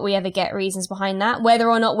 whether or not we ever get reasons behind that, whether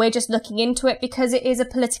or not we're just looking into it because it is a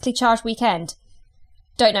politically charged weekend.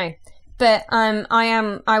 Don't know. But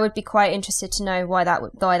I would be quite interested to know why that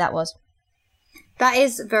was. That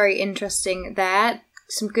is very interesting there.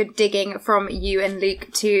 Some good digging from you and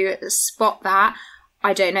Luke to spot that.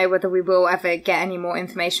 I don't know whether we will ever get any more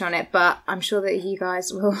information on it, but I'm sure that you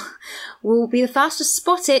guys will be the first to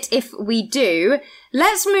spot it if we do.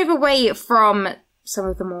 Let's move away from some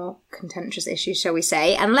of the more contentious issues, shall we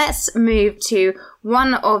say, and let's move to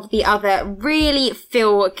one of the other really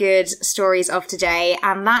feel-good stories of today,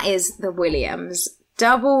 and that is the Williams.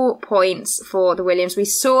 Double points for the Williams. We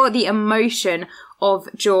saw the emotion of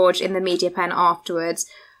George in the media pen afterwards.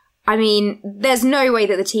 I mean, there's no way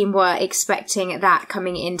that the team were expecting that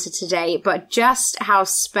coming into today, but just how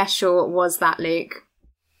special was that, Luke?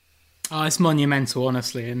 Oh, it's monumental,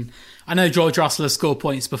 honestly. And I know George Russell has scored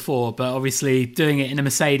points before, but obviously doing it in a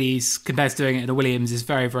Mercedes compared to doing it in a Williams is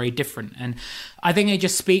very, very different. And I think it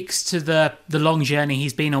just speaks to the long journey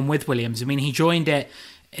he's been on with Williams. I mean, he joined it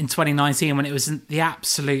in 2019 when it was in the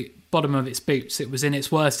absolute bottom of its boots. It was in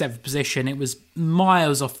its worst ever position. It was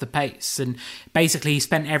miles off the pace. And basically he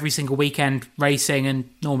spent every single weekend racing and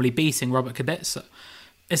normally beating Robert Kubica.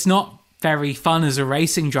 It's not very fun as a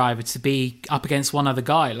racing driver to be up against one other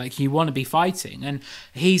guy. Like, you want to be fighting, and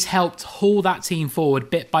he's helped haul that team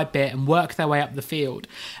forward bit by bit and work their way up the field,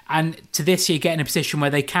 and to this year get in a position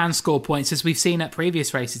where they can score points, as we've seen at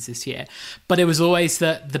previous races this year. But it was always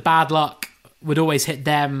that the bad luck would always hit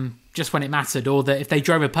them just when it mattered, or that if they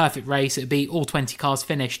drove a perfect race, it'd be all 20 cars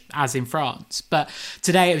finished, as in France. But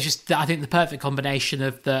today it was just, I think, the perfect combination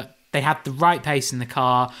of they had the right pace in the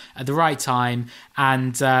car at the right time,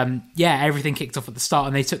 and everything kicked off at the start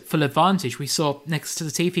and they took full advantage. We saw Nicholas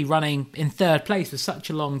Latifi running in third place for such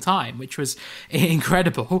a long time, which was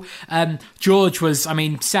incredible. George was,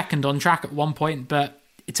 second on track at one point, but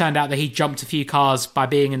it turned out that he jumped a few cars by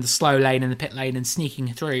being in the slow lane in the pit lane and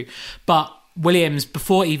sneaking through. But Williams,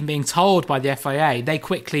 before even being told by the FIA, they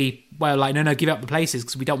quickly were like, no, give up the places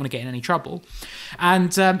because we don't want to get in any trouble.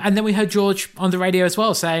 And then we heard George on the radio as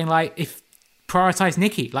well saying, like, if prioritize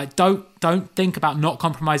Nicky, like, don't think about not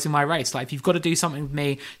compromising my race. Like, if you've got to do something with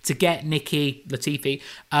me to get Nicky Latifi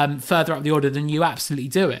further up the order, then you absolutely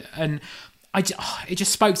do it. And it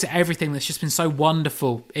just spoke to everything that's just been so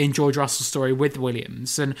wonderful in George Russell's story with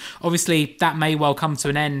Williams. And obviously that may well come to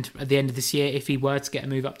an end at the end of this year if he were to get a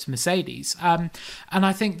move up to Mercedes. And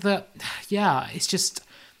I think that, it's just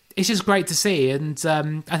great to see. And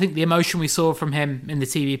I think the emotion we saw from him in the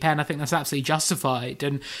TV pen, I think that's absolutely justified.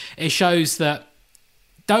 And it shows that,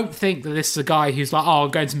 don't think that this is a guy who's like, I'm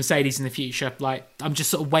going to Mercedes in the future. Like, I'm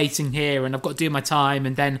just sort of waiting here and I've got to do my time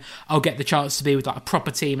and then I'll get the chance to be with like a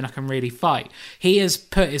proper team and I can really fight. He has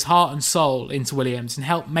put his heart and soul into Williams and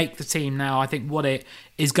helped make the team now, I think, what it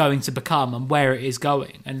is going to become and where it is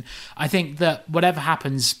going. And I think that whatever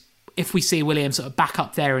happens, if we see Williams sort of back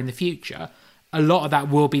up there in the future, a lot of that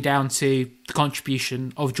will be down to the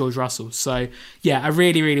contribution of George Russell. So, a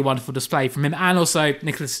really, really wonderful display from him. And also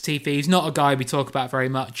Nicholas Latifi. He's not a guy we talk about very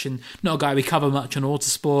much and not a guy we cover much on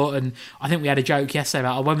Autosport. And I think we had a joke yesterday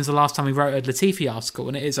about when was the last time we wrote a Latifi article,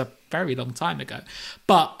 and it is a very long time ago.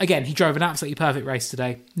 But again, he drove an absolutely perfect race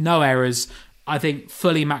today. No errors. I think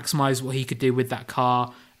fully maximised what he could do with that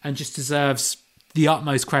car and just deserves the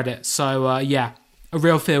utmost credit. So, a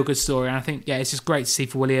real feel-good story. And I think, it's just great to see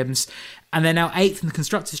for Williams. And they're now 8th in the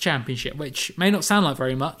Constructors' Championship, which may not sound like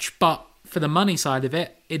very much, but for the money side of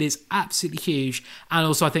it, it is absolutely huge. And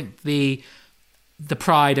also I think the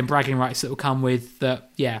pride and bragging rights that will come with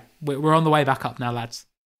that, we're on the way back up now, lads.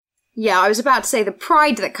 Yeah, I was about to say the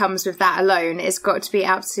pride that comes with that alone has got to be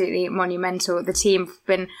absolutely monumental. The team have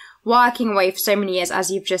been working away for so many years, as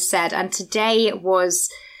you've just said, and today was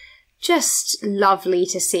just lovely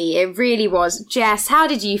to see. It really was. Jess, how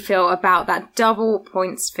did you feel about that double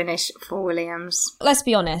points finish for Williams? Let's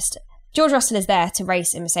be honest. George Russell is there to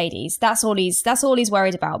race in Mercedes. That's all he's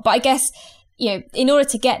worried about. But I guess, in order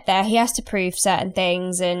to get there, he has to prove certain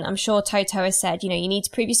things. And I'm sure Toto has said, you need to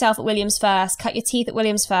prove yourself at Williams first, cut your teeth at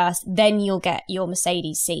Williams first, then you'll get your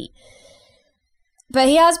Mercedes seat. But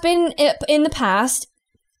he has been, in the past,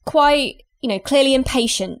 quite, clearly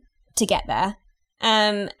impatient to get there.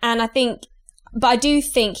 And I do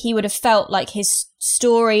think he would have felt like his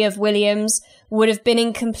story of Williams would have been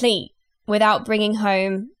incomplete without bringing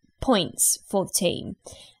home points for the team.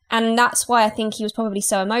 And that's why I think he was probably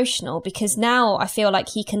so emotional, because now I feel like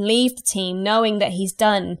he can leave the team knowing that he's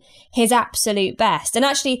done his absolute best. And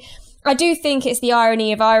actually, I do think it's the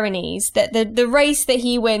irony of ironies that the race that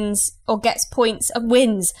he wins or gets points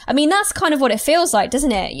wins. I mean, that's kind of what it feels like,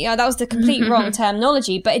 doesn't it? That was the complete wrong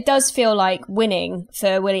terminology, but it does feel like winning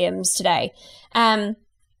for Williams today.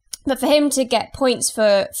 But for him to get points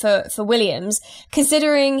for Williams,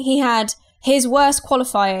 considering he had his worst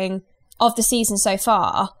qualifying of the season so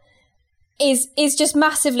far, is just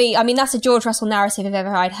massively, that's a George Russell narrative if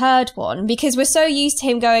ever I'd heard one, because we're so used to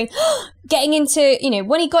him getting into,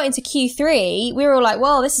 when he got into Q3, we were all like,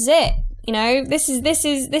 well, this is it. This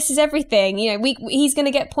is everything. He's going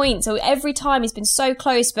to get points. So every time he's been so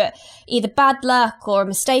close, but either bad luck or a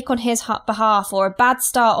mistake on his behalf or a bad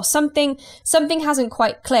start or something hasn't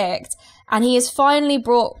quite clicked. And he has finally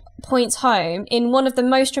brought points home in one of the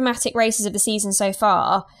most dramatic races of the season so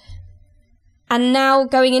far. And now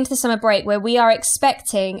going into the summer break where we are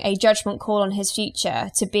expecting a judgment call on his future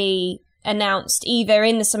to be announced either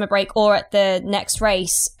in the summer break or at the next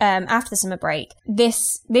race after the summer break,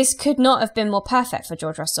 this could not have been more perfect for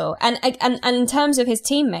George Russell. And in terms of his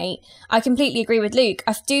teammate, I completely agree with Luke.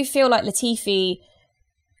 I do feel like Latifi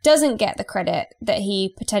doesn't get the credit that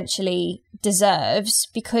he potentially deserves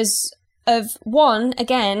because of, one,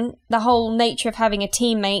 again, the whole nature of having a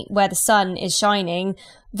teammate where the sun is shining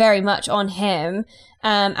very much on him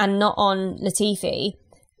and not on Latifi.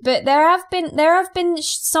 But there have been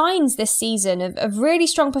signs this season of really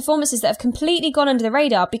strong performances that have completely gone under the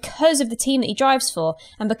radar because of the team that he drives for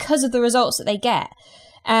and because of the results that they get.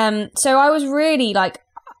 So I was really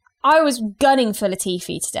I was gunning for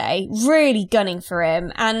Latifi today, really gunning for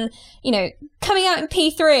him. And, coming out in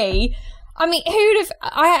P3, I mean,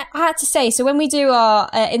 I had to say, so when we do our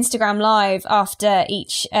Instagram live after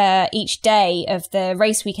each day of the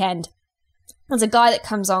race weekend, there's a guy that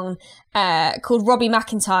comes on called Robbie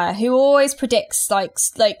McIntyre who always predicts like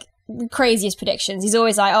craziest predictions. He's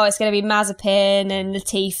always like, oh, it's going to be Mazepin and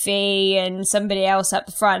Latifi and somebody else up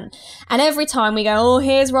the front. And every time we go, oh,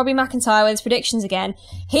 here's Robbie McIntyre with his predictions again.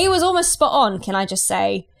 He was almost spot on, can I just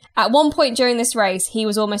say. At one point during this race, he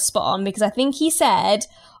was almost spot on because I think he said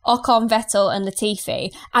Ocon, Vettel and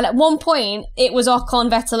Latifi. And at one point, it was Ocon,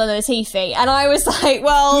 Vettel and Latifi. And I was like,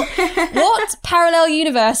 well, what parallel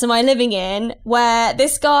universe am I living in where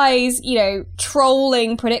this guy's,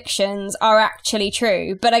 trolling predictions are actually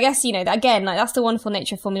true? But I guess, again, that's the wonderful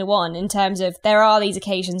nature of Formula One in terms of there are these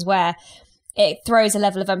occasions where it throws a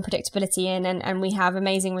level of unpredictability in and we have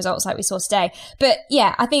amazing results like we saw today. But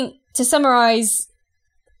yeah, I think to summarise,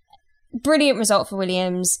 brilliant result for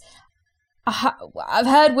Williams. I've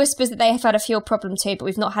heard whispers that they have had a fuel problem too, but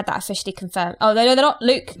we've not had that officially confirmed. Oh, no, they're not.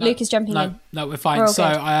 Luke is jumping in. No, we're fine.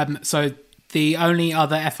 So the only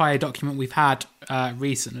other FIA document we've had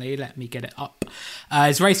recently, let me get it up,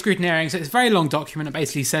 is race scrutineering. So it's a very long document. It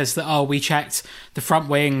basically says that, we checked the front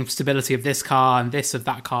wing stability of this car and this of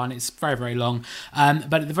that car, and it's very, very long.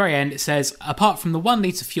 But at the very end, it says, apart from the 1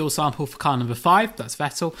 litre fuel sample for car number 5, that's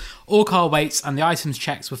Vettel, all car weights and the items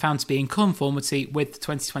checks were found to be in conformity with the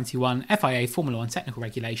 2021 FIA Formula 1 technical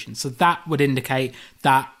regulations. So that would indicate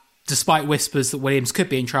that despite whispers that Williams could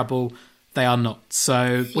be in trouble, they are not.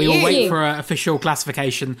 So we will wait for an official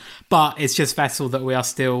classification, but it's just Vettel that we are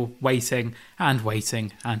still waiting and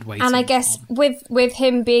waiting and waiting. And I guess with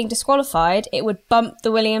him being disqualified, it would bump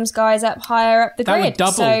the Williams guys up higher up the grid. That would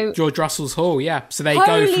double George Russell's haul, yeah. So they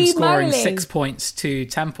go from scoring 6 points to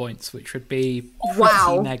 10 points, which would be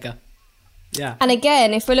pretty mega. Yeah. And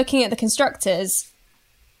again, if we're looking at the constructors,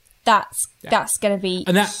 that's going to be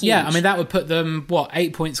huge. Yeah, I mean, that would put them,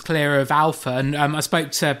 8 points clear of Alpha. And I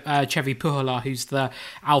spoke to Chevy Pujola, who's the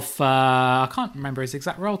Alpha, I can't remember his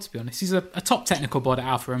exact role, to be honest. He's a top technical bod at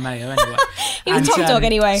Alfa Romeo, anyway. He's a top dog,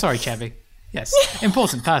 anyway. Sorry, Chevy. Yes,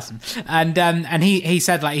 important person. And he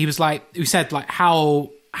said,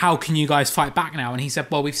 how can you guys fight back now? And he said,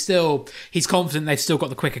 well, he's confident they've still got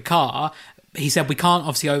the quicker car. He said we can't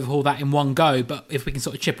obviously overhaul that in one go, but if we can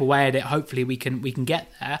sort of chip away at it, hopefully we can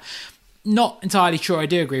get there. Not entirely sure I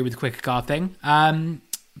do agree with the quicker car thing,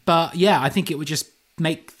 but yeah, I think it would just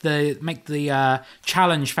make the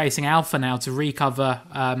challenge facing Alpha now to recover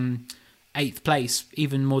 8th place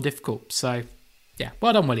even more difficult. So yeah,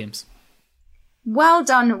 well done, Williams. Well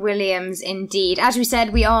done, Williams, indeed. As we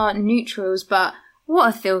said, we are neutrals, but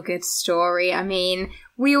what a feel-good story. I mean,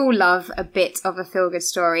 we all love a bit of a feel-good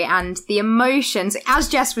story, and the emotions, as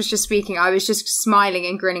Jess was just speaking, I was just smiling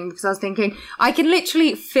and grinning because I was thinking, I can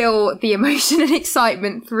literally feel the emotion and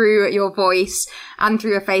excitement through your voice and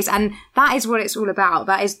through your face, and that is what it's all about.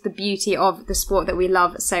 That is the beauty of the sport that we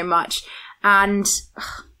love so much, and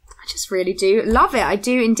I just really do love it. I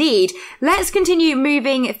do indeed. Let's continue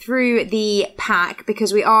moving through the pack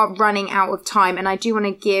because we are running out of time, and I do want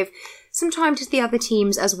to give some time to the other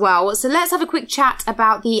teams as well. So let's have a quick chat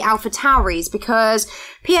about the AlphaTauris because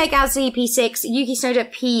Pierre Gasly P6, Yuki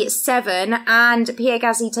Tsunoda P7, and Pierre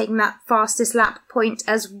Gasly taking that fastest lap point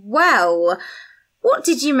as well. What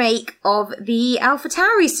did you make of the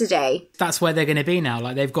AlphaTauris today? That's where they're going to be now.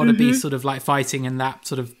 Like they've got to be sort of like fighting in that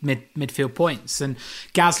sort of midfield points. And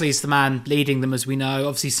Gasly's the man leading them, as we know.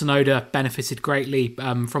 Obviously, Tsunoda benefited greatly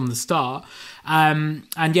from the start. And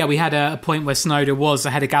yeah, we had a point where Tsunoda was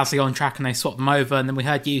ahead of Gasly on track and they swapped them over. And then we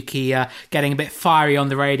heard Yuki getting a bit fiery on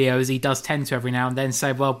the radio, as he does tend to every now and then,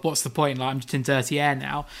 say, well, what's the point? Like, I'm just in dirty air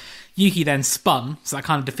now. Yuki then spun, so that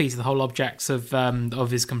kind of defeated the whole objects of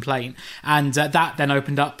his complaint. And that then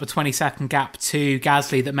opened up a 20-second gap to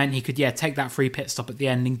Gasly that meant he could, take that free pit stop at the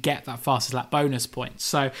end and get that fastest lap bonus point.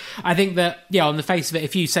 So I think that, on the face of it,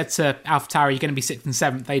 if you said to AlphaTauri, you're going to be 6th and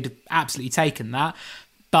 7th, they'd have absolutely taken that.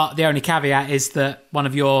 But the only caveat is that one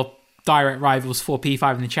of your direct rivals for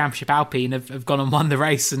P5 in the championship, Alpine, have gone and won the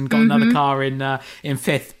race and got another car in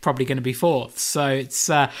fifth, probably going to be fourth. So it's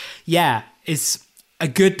a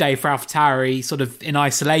good day for AlphaTauri sort of in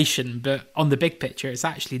isolation, but on the big picture, it's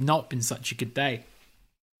actually not been such a good day.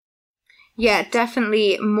 Yeah,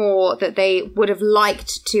 definitely more that they would have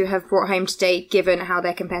liked to have brought home today, given how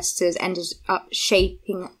their competitors ended up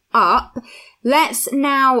shaping up. Let's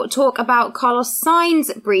now talk about Carlos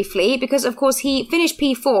Sainz briefly, because of course he finished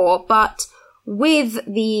P4, but with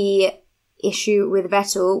the issue with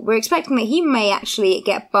Vettel, we're expecting that he may actually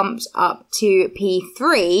get bumped up to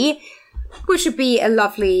P3, which would be a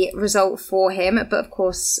lovely result for him. But of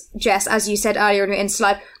course, Jess, as you said earlier in your Insta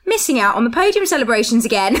Live, missing out on the podium celebrations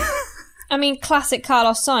again. I mean, classic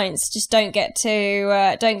Carlos Sainz. Just don't get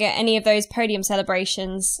any of those podium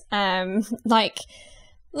celebrations, like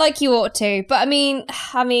you ought to. But I mean,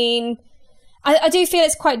 I do feel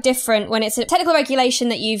it's quite different when it's a technical regulation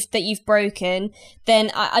that you've broken.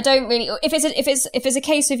 Then I don't really. If it's a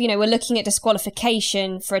case of, you know, we're looking at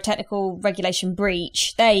disqualification for a technical regulation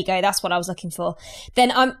breach. There you go. That's what I was looking for.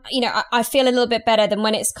 Then I feel a little bit better than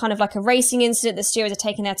when it's kind of like a racing incident. The stewards are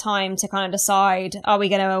taking their time to kind of decide, are we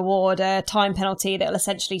going to award a time penalty that will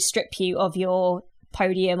essentially strip you of your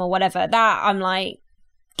podium or whatever. That I'm like,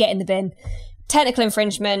 get in the bin. Technical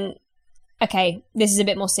infringement. Okay, this is a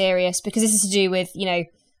bit more serious because this is to do with, you know,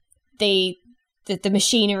 the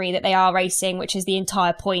machinery that they are racing, which is the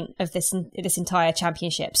entire point of this entire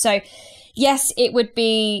championship. So, yes, it'd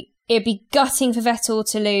be gutting for Vettel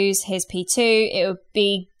to lose his P2. It would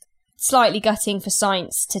be slightly gutting for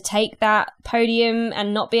Sainz to take that podium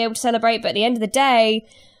and not be able to celebrate. But at the end of the day,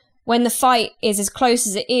 when the fight is as close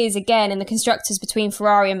as it is, again, in the constructors between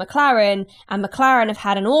Ferrari and McLaren have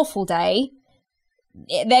had an awful day,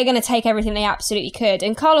 they're going to take everything they absolutely could.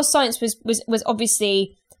 And Carlos Sainz was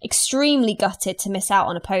obviously extremely gutted to miss out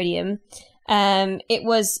on a podium. It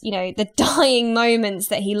was, you know, the dying moments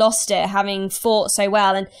that he lost it, having fought so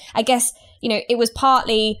well. And I guess, you know, it was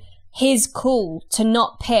partly his call to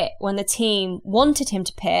not pit when the team wanted him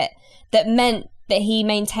to pit that meant that he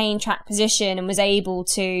maintained track position and was able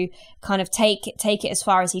to kind of take it as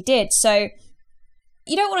far as he did. So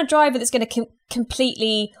you don't want a driver that's going to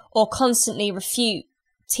completely or constantly refute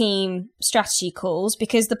team strategy calls,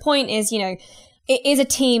 because the point is, you know, it is a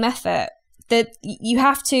team effort. That you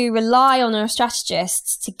have to rely on your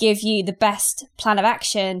strategists to give you the best plan of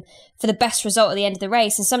action for the best result at the end of the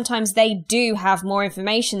race. And sometimes they do have more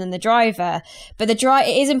information than the driver, but it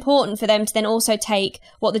is important for them to then also take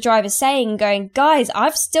what the driver's saying and going, guys,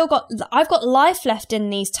 I've got life left in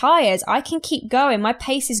these tires. I can keep going. My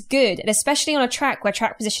pace is good. And especially on a track where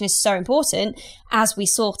track position is so important, as we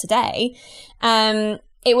saw today.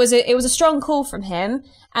 It was a strong call from him.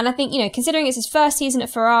 And I think, you know, considering it's his first season at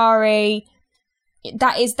Ferrari,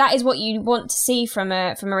 that is what you want to see from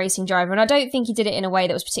a racing driver. And I don't think he did it in a way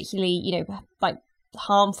that was particularly, you know, like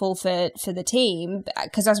harmful for the team,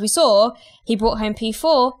 because as we saw, he brought home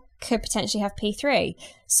P4, could potentially have P3.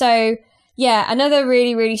 So yeah, another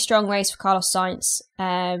really, really strong race for Carlos Sainz.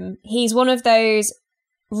 He's one of those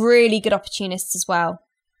really good opportunists as well.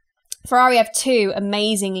 Ferrari have two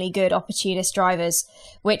amazingly good opportunist drivers,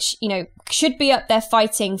 which, you know, should be up there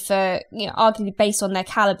fighting for, you know, arguably based on their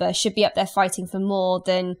caliber, should be up there fighting for more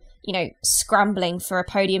than, you know, scrambling for a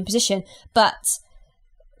podium position. But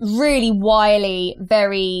really wily,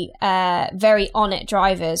 very on it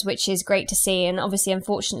drivers, which is great to see. And obviously,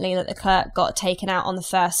 unfortunately, that Leclerc got taken out on the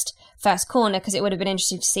first corner, because it would have been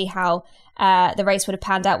interesting to see how the race would have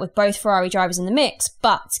panned out with both Ferrari drivers in the mix.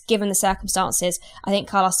 But given the circumstances, I think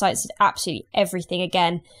Carlos Sainz did absolutely everything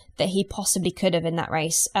again that he possibly could have in that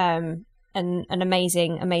race. And an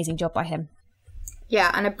amazing job by him. Yeah,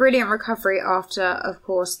 and a brilliant recovery after, of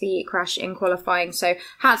course, the crash in qualifying. So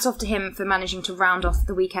hats off to him for managing to round off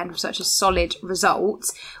the weekend with such a solid result.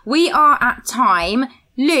 We are at time.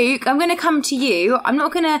 Luke, I'm going to come to you. I'm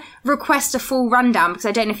not going to request a full rundown because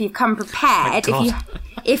I don't know if you've come prepared.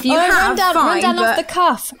 If you have, rundown off the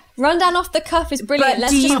cuff. Rundown off the cuff is brilliant.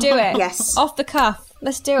 Let's just do it. Yes. Off the cuff.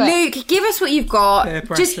 Let's do it. Luke, give us what you've got.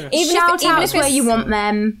 Just shout out where you want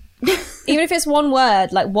them. Even if it's one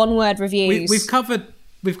word, like one word reviews. We've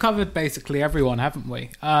covered basically everyone, haven't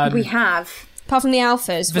we? We have. Apart from the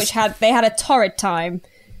Alphas, which had a torrid time.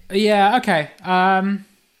 Yeah, okay.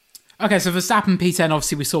 Okay, so Verstappen P10,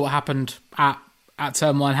 obviously we saw what happened at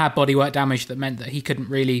Turn 1, had bodywork damage that meant that he couldn't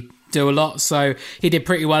really do a lot. So he did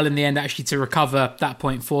pretty well in the end, actually, to recover that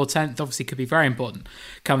point for 10th. Obviously could be very important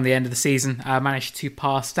come the end of the season. Managed to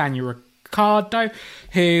pass Daniel Ricciardo,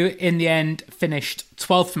 who in the end finished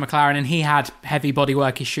 12th for McLaren, and he had heavy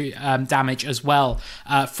bodywork issue damage as well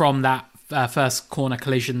from that first corner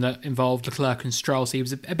collision that involved Leclerc and Stroll. So he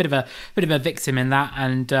was a bit of a victim in that.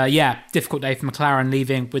 And difficult day for McLaren,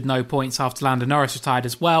 leaving with no points after Lando Norris retired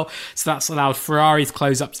as well. So that's allowed Ferrari to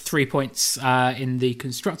close up to 3 points in the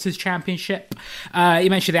Constructors' Championship. You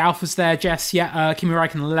mentioned the Alphas there, Jess. Kimi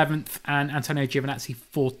Räikkönen 11th and Antonio Giovinazzi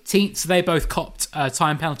 14th. So they both copped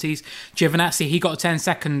time penalties. Giovinazzi, he got a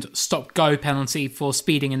 10-second stop-go penalty for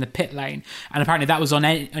speeding in the pit lane. And apparently that was on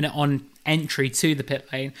entry to the pit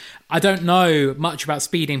lane. I don't know much about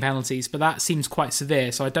speeding penalties, but that seems quite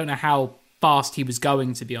severe. So I don't know how fast he was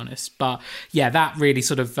going, to be honest. But yeah, that really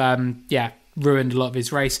sort of, ruined a lot of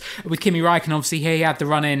his race. With Kimi Räikkönen, obviously, he had the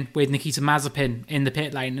run-in with Nikita Mazepin in the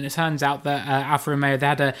pit lane, and it turns out that Alfa Romeo, they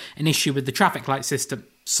had an issue with the traffic light system.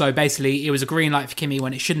 So basically, it was a green light for Kimi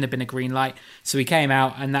when it shouldn't have been a green light. So he came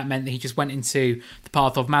out, and that meant that he just went into the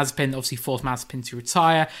path of Mazepin, obviously forced Mazepin to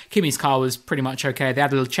retire. Kimi's car was pretty much okay. They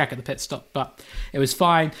had a little check at the pit stop, but it was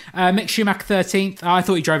fine. Mick Schumacher 13th. I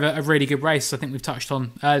thought he drove a really good race. I think we've touched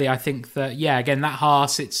on earlier. I think that, again, that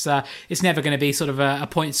Haas, it's never going to be sort of a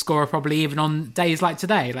point scorer, probably even on days like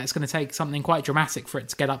today. Like, it's going to take something quite dramatic for it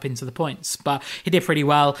to get up into the points. But he did pretty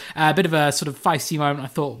well. A bit of a sort of feisty moment, I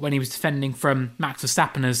thought, when he was defending from Max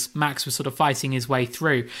Verstappen, as Max was sort of fighting his way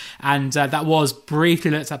through. And that was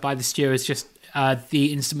briefly looked at by the stewards, just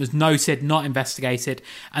the incident was noted, not investigated,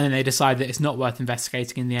 and then they decided that it's not worth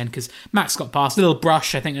investigating in the end because Max got past a little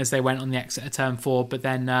brush, I think, as they went on the exit of turn 4, but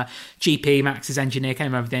then GP, Max's engineer,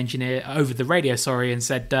 came over the radio, and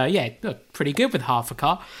said, looked pretty good with half a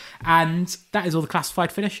car. And that is all the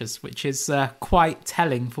classified finishes, which is quite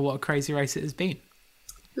telling for what a crazy race it has been.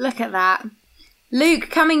 Look at that. Luke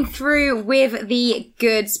coming through with the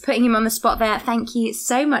goods, putting him on the spot there. Thank you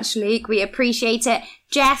so much, Luke. We appreciate it.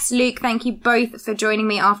 Jess, Luke, thank you both for joining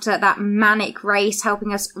me after that manic race,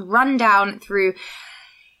 helping us run down through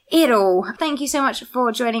it all. Thank you so much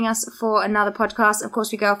for joining us for another podcast. Of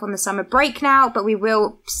course, we go off on the summer break now, but we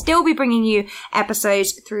will still be bringing you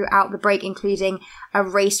episodes throughout the break, including a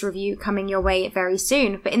race review coming your way very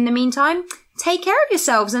soon. But in the meantime, take care of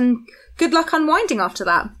yourselves and good luck unwinding after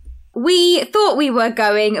that. We thought we were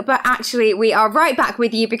going, but actually we are right back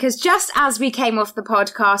with you because just as we came off the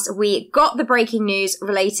podcast, we got the breaking news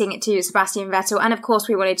relating to Sebastian Vettel, and of course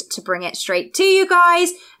we wanted to bring it straight to you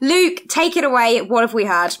guys. Luke, take it away. What have we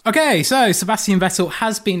had? Okay, so Sebastian Vettel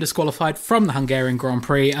has been disqualified from the Hungarian Grand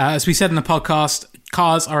Prix. As we said in the podcast,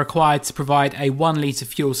 cars are required to provide a 1 litre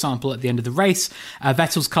fuel sample at the end of the race.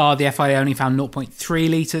 Vettel's car, the FIA only found 0.3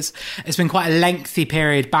 litres. It's been quite a lengthy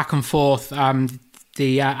period back and forth.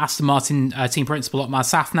 The Aston Martin team principal, Otmar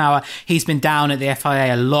Safnauer, he's been down at the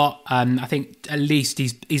FIA a lot. I think at least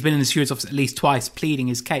he's been in the steward's office at least twice pleading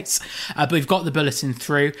his case. But we've got the bulletin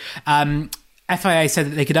through. FIA said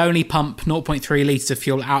that they could only pump 0.3 litres of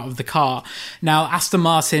fuel out of the car. Now, Aston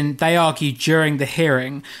Martin, they argued during the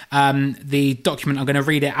hearing, the document, I'm going to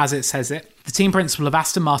read it as it says it. The team principal of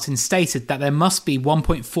Aston Martin stated that there must be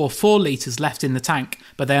 1.44 litres left in the tank,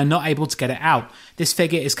 but they are not able to get it out. This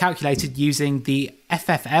figure is calculated using the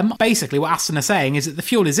FFM. Basically, what Aston are saying is that the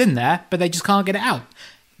fuel is in there, but they just can't get it out.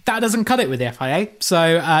 That doesn't cut it with the FIA.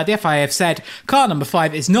 So the FIA have said car number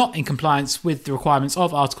 5 is not in compliance with the requirements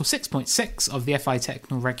of Article 6.6 of the FIA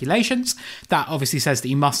technical regulations. That obviously says that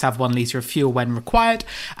you must have 1 litre of fuel when required.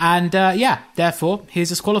 And therefore, he is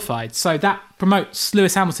disqualified. So that promotes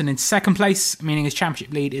Lewis Hamilton into second place, meaning his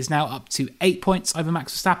championship lead is now up to 8 points over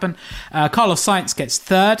Max Verstappen. Carlos Sainz gets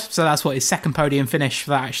third, so that's what his second podium finish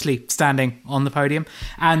without actually standing on the podium.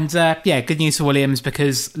 And good news for Williams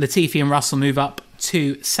because Latifi and Russell move up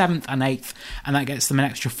to 7th and 8th, and that gets them an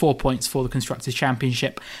extra 4 points for the Constructors'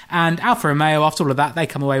 Championship. And Alfa Romeo, after all of that, they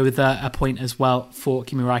come away with a point as well for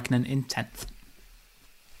Kimi Räikkönen in 10th.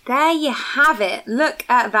 There you have it. Look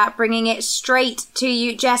at that, bringing it straight to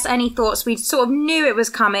you. Jess, any thoughts? We sort of knew it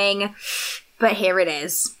was coming, but here it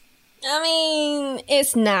is. I mean,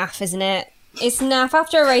 it's naff, isn't it? It's naff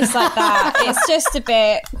after a race like that. It's just a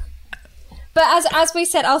bit... But as we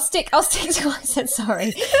said, I'll stick to what I said,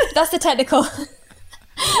 sorry. That's the technical...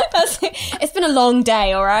 It's been a long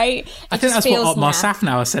day, all right? I think that's what Otmar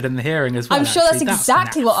Safnauer said in the hearing as well. I'm sure that's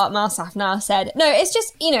exactly what Otmar Safnauer said. No, it's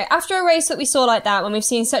just, after a race that we saw like that, when we've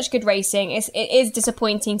seen such good racing, it is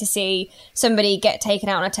disappointing to see somebody get taken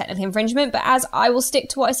out on a technical infringement. But as I will stick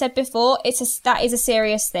to what I said before, that is a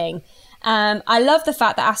serious thing. I love the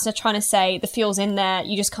fact that Aston are trying to say the fuel's in there,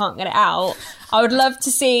 you just can't get it out. I would love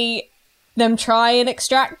to see them try and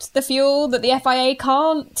extract the fuel that the FIA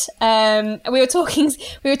can't. We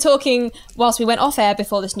were talking whilst we went off air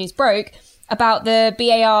before this news broke about the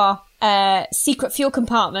BAR secret fuel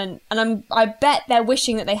compartment, and I bet they're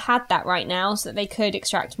wishing that they had that right now so that they could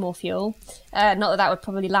extract more fuel. Not that would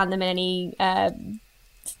probably land them in any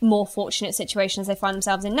more fortunate situations they find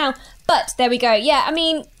themselves in now. But there we go. Yeah, I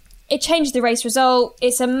mean, it changed the race result.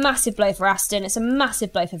 It's a massive blow for Aston. It's a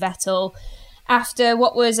massive blow for Vettel after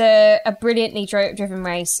what was a brilliantly driven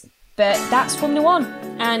race. But that's Formula One.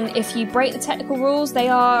 And if you break the technical rules, they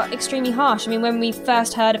are extremely harsh. I mean, when we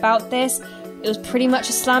first heard about this, it was pretty much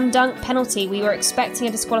a slam dunk penalty. We were expecting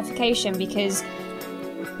a disqualification because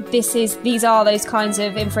these are those kinds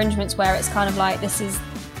of infringements where it's kind of like,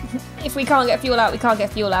 if we can't get fuel out, we can't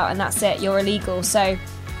get fuel out, and that's it, you're illegal. So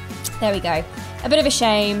there we go. A bit of a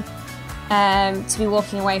shame to be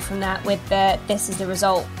walking away from that with this is the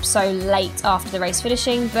result so late after the race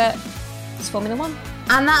finishing, but it's Formula One.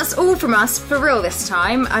 And that's all from us for real this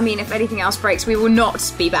time. I mean, if anything else breaks, we will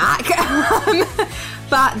not be back.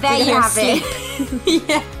 But there you have it.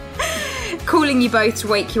 Yeah. Calling you both to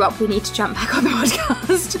wake you up, we need to jump back on the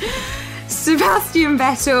podcast. Sebastian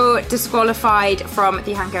Vettel disqualified from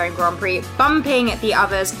the Hungarian Grand Prix, bumping the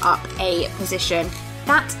others up a position.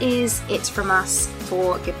 That is it from us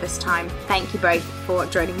for good this time. Thank you both for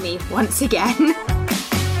joining me once again.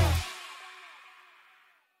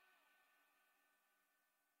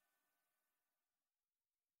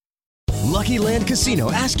 Lucky Land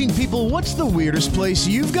Casino, asking people, what's the weirdest place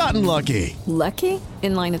you've gotten lucky? Lucky?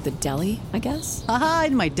 In line at the deli, I guess? Aha,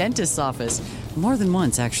 in my dentist's office. More than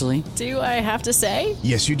once, actually. Do I have to say?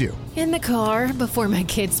 Yes, you do. In the car before my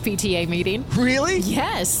kids' PTA meeting. Really?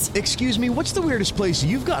 Yes. Excuse me, what's the weirdest place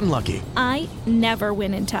you've gotten lucky? I never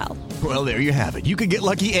win and tell. Well, there you have it. You can get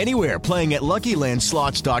lucky anywhere, playing at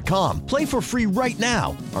LuckyLandSlots.com. Play for free right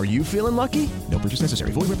now. Are you feeling lucky? No purchase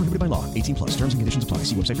necessary. Void where prohibited by law. 18+. Terms and conditions apply.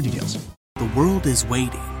 See website for details. The world is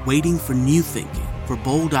waiting for new thinking, for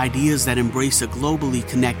bold ideas that embrace a globally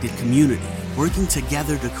connected community, working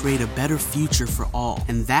together to create a better future for all.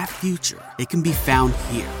 And that future, it can be found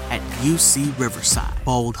here at UC Riverside.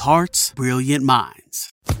 Bold hearts, brilliant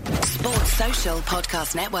minds. Sports Social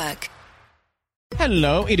Podcast Network.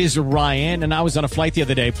 Hello, it is Ryan, and I was on a flight the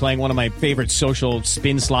other day playing one of my favorite social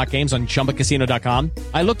spin slot games on ChumbaCasino.com.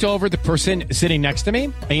 I looked over at the person sitting next to me,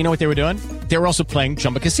 and you know what they were doing? They were also playing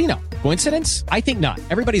Chumba Casino. Coincidence? I think not.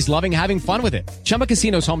 Everybody's loving having fun with it. Chumba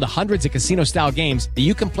Casino is home to hundreds of casino-style games that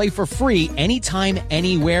you can play for free anytime,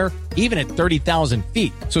 anywhere, even at 30,000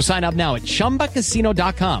 feet. So sign up now at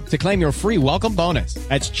ChumbaCasino.com to claim your free welcome bonus.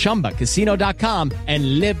 That's ChumbaCasino.com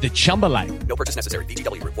and live the Chumba life. No purchase necessary.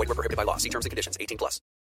 VGW. Void where prohibited by law. See terms and conditions. 18+.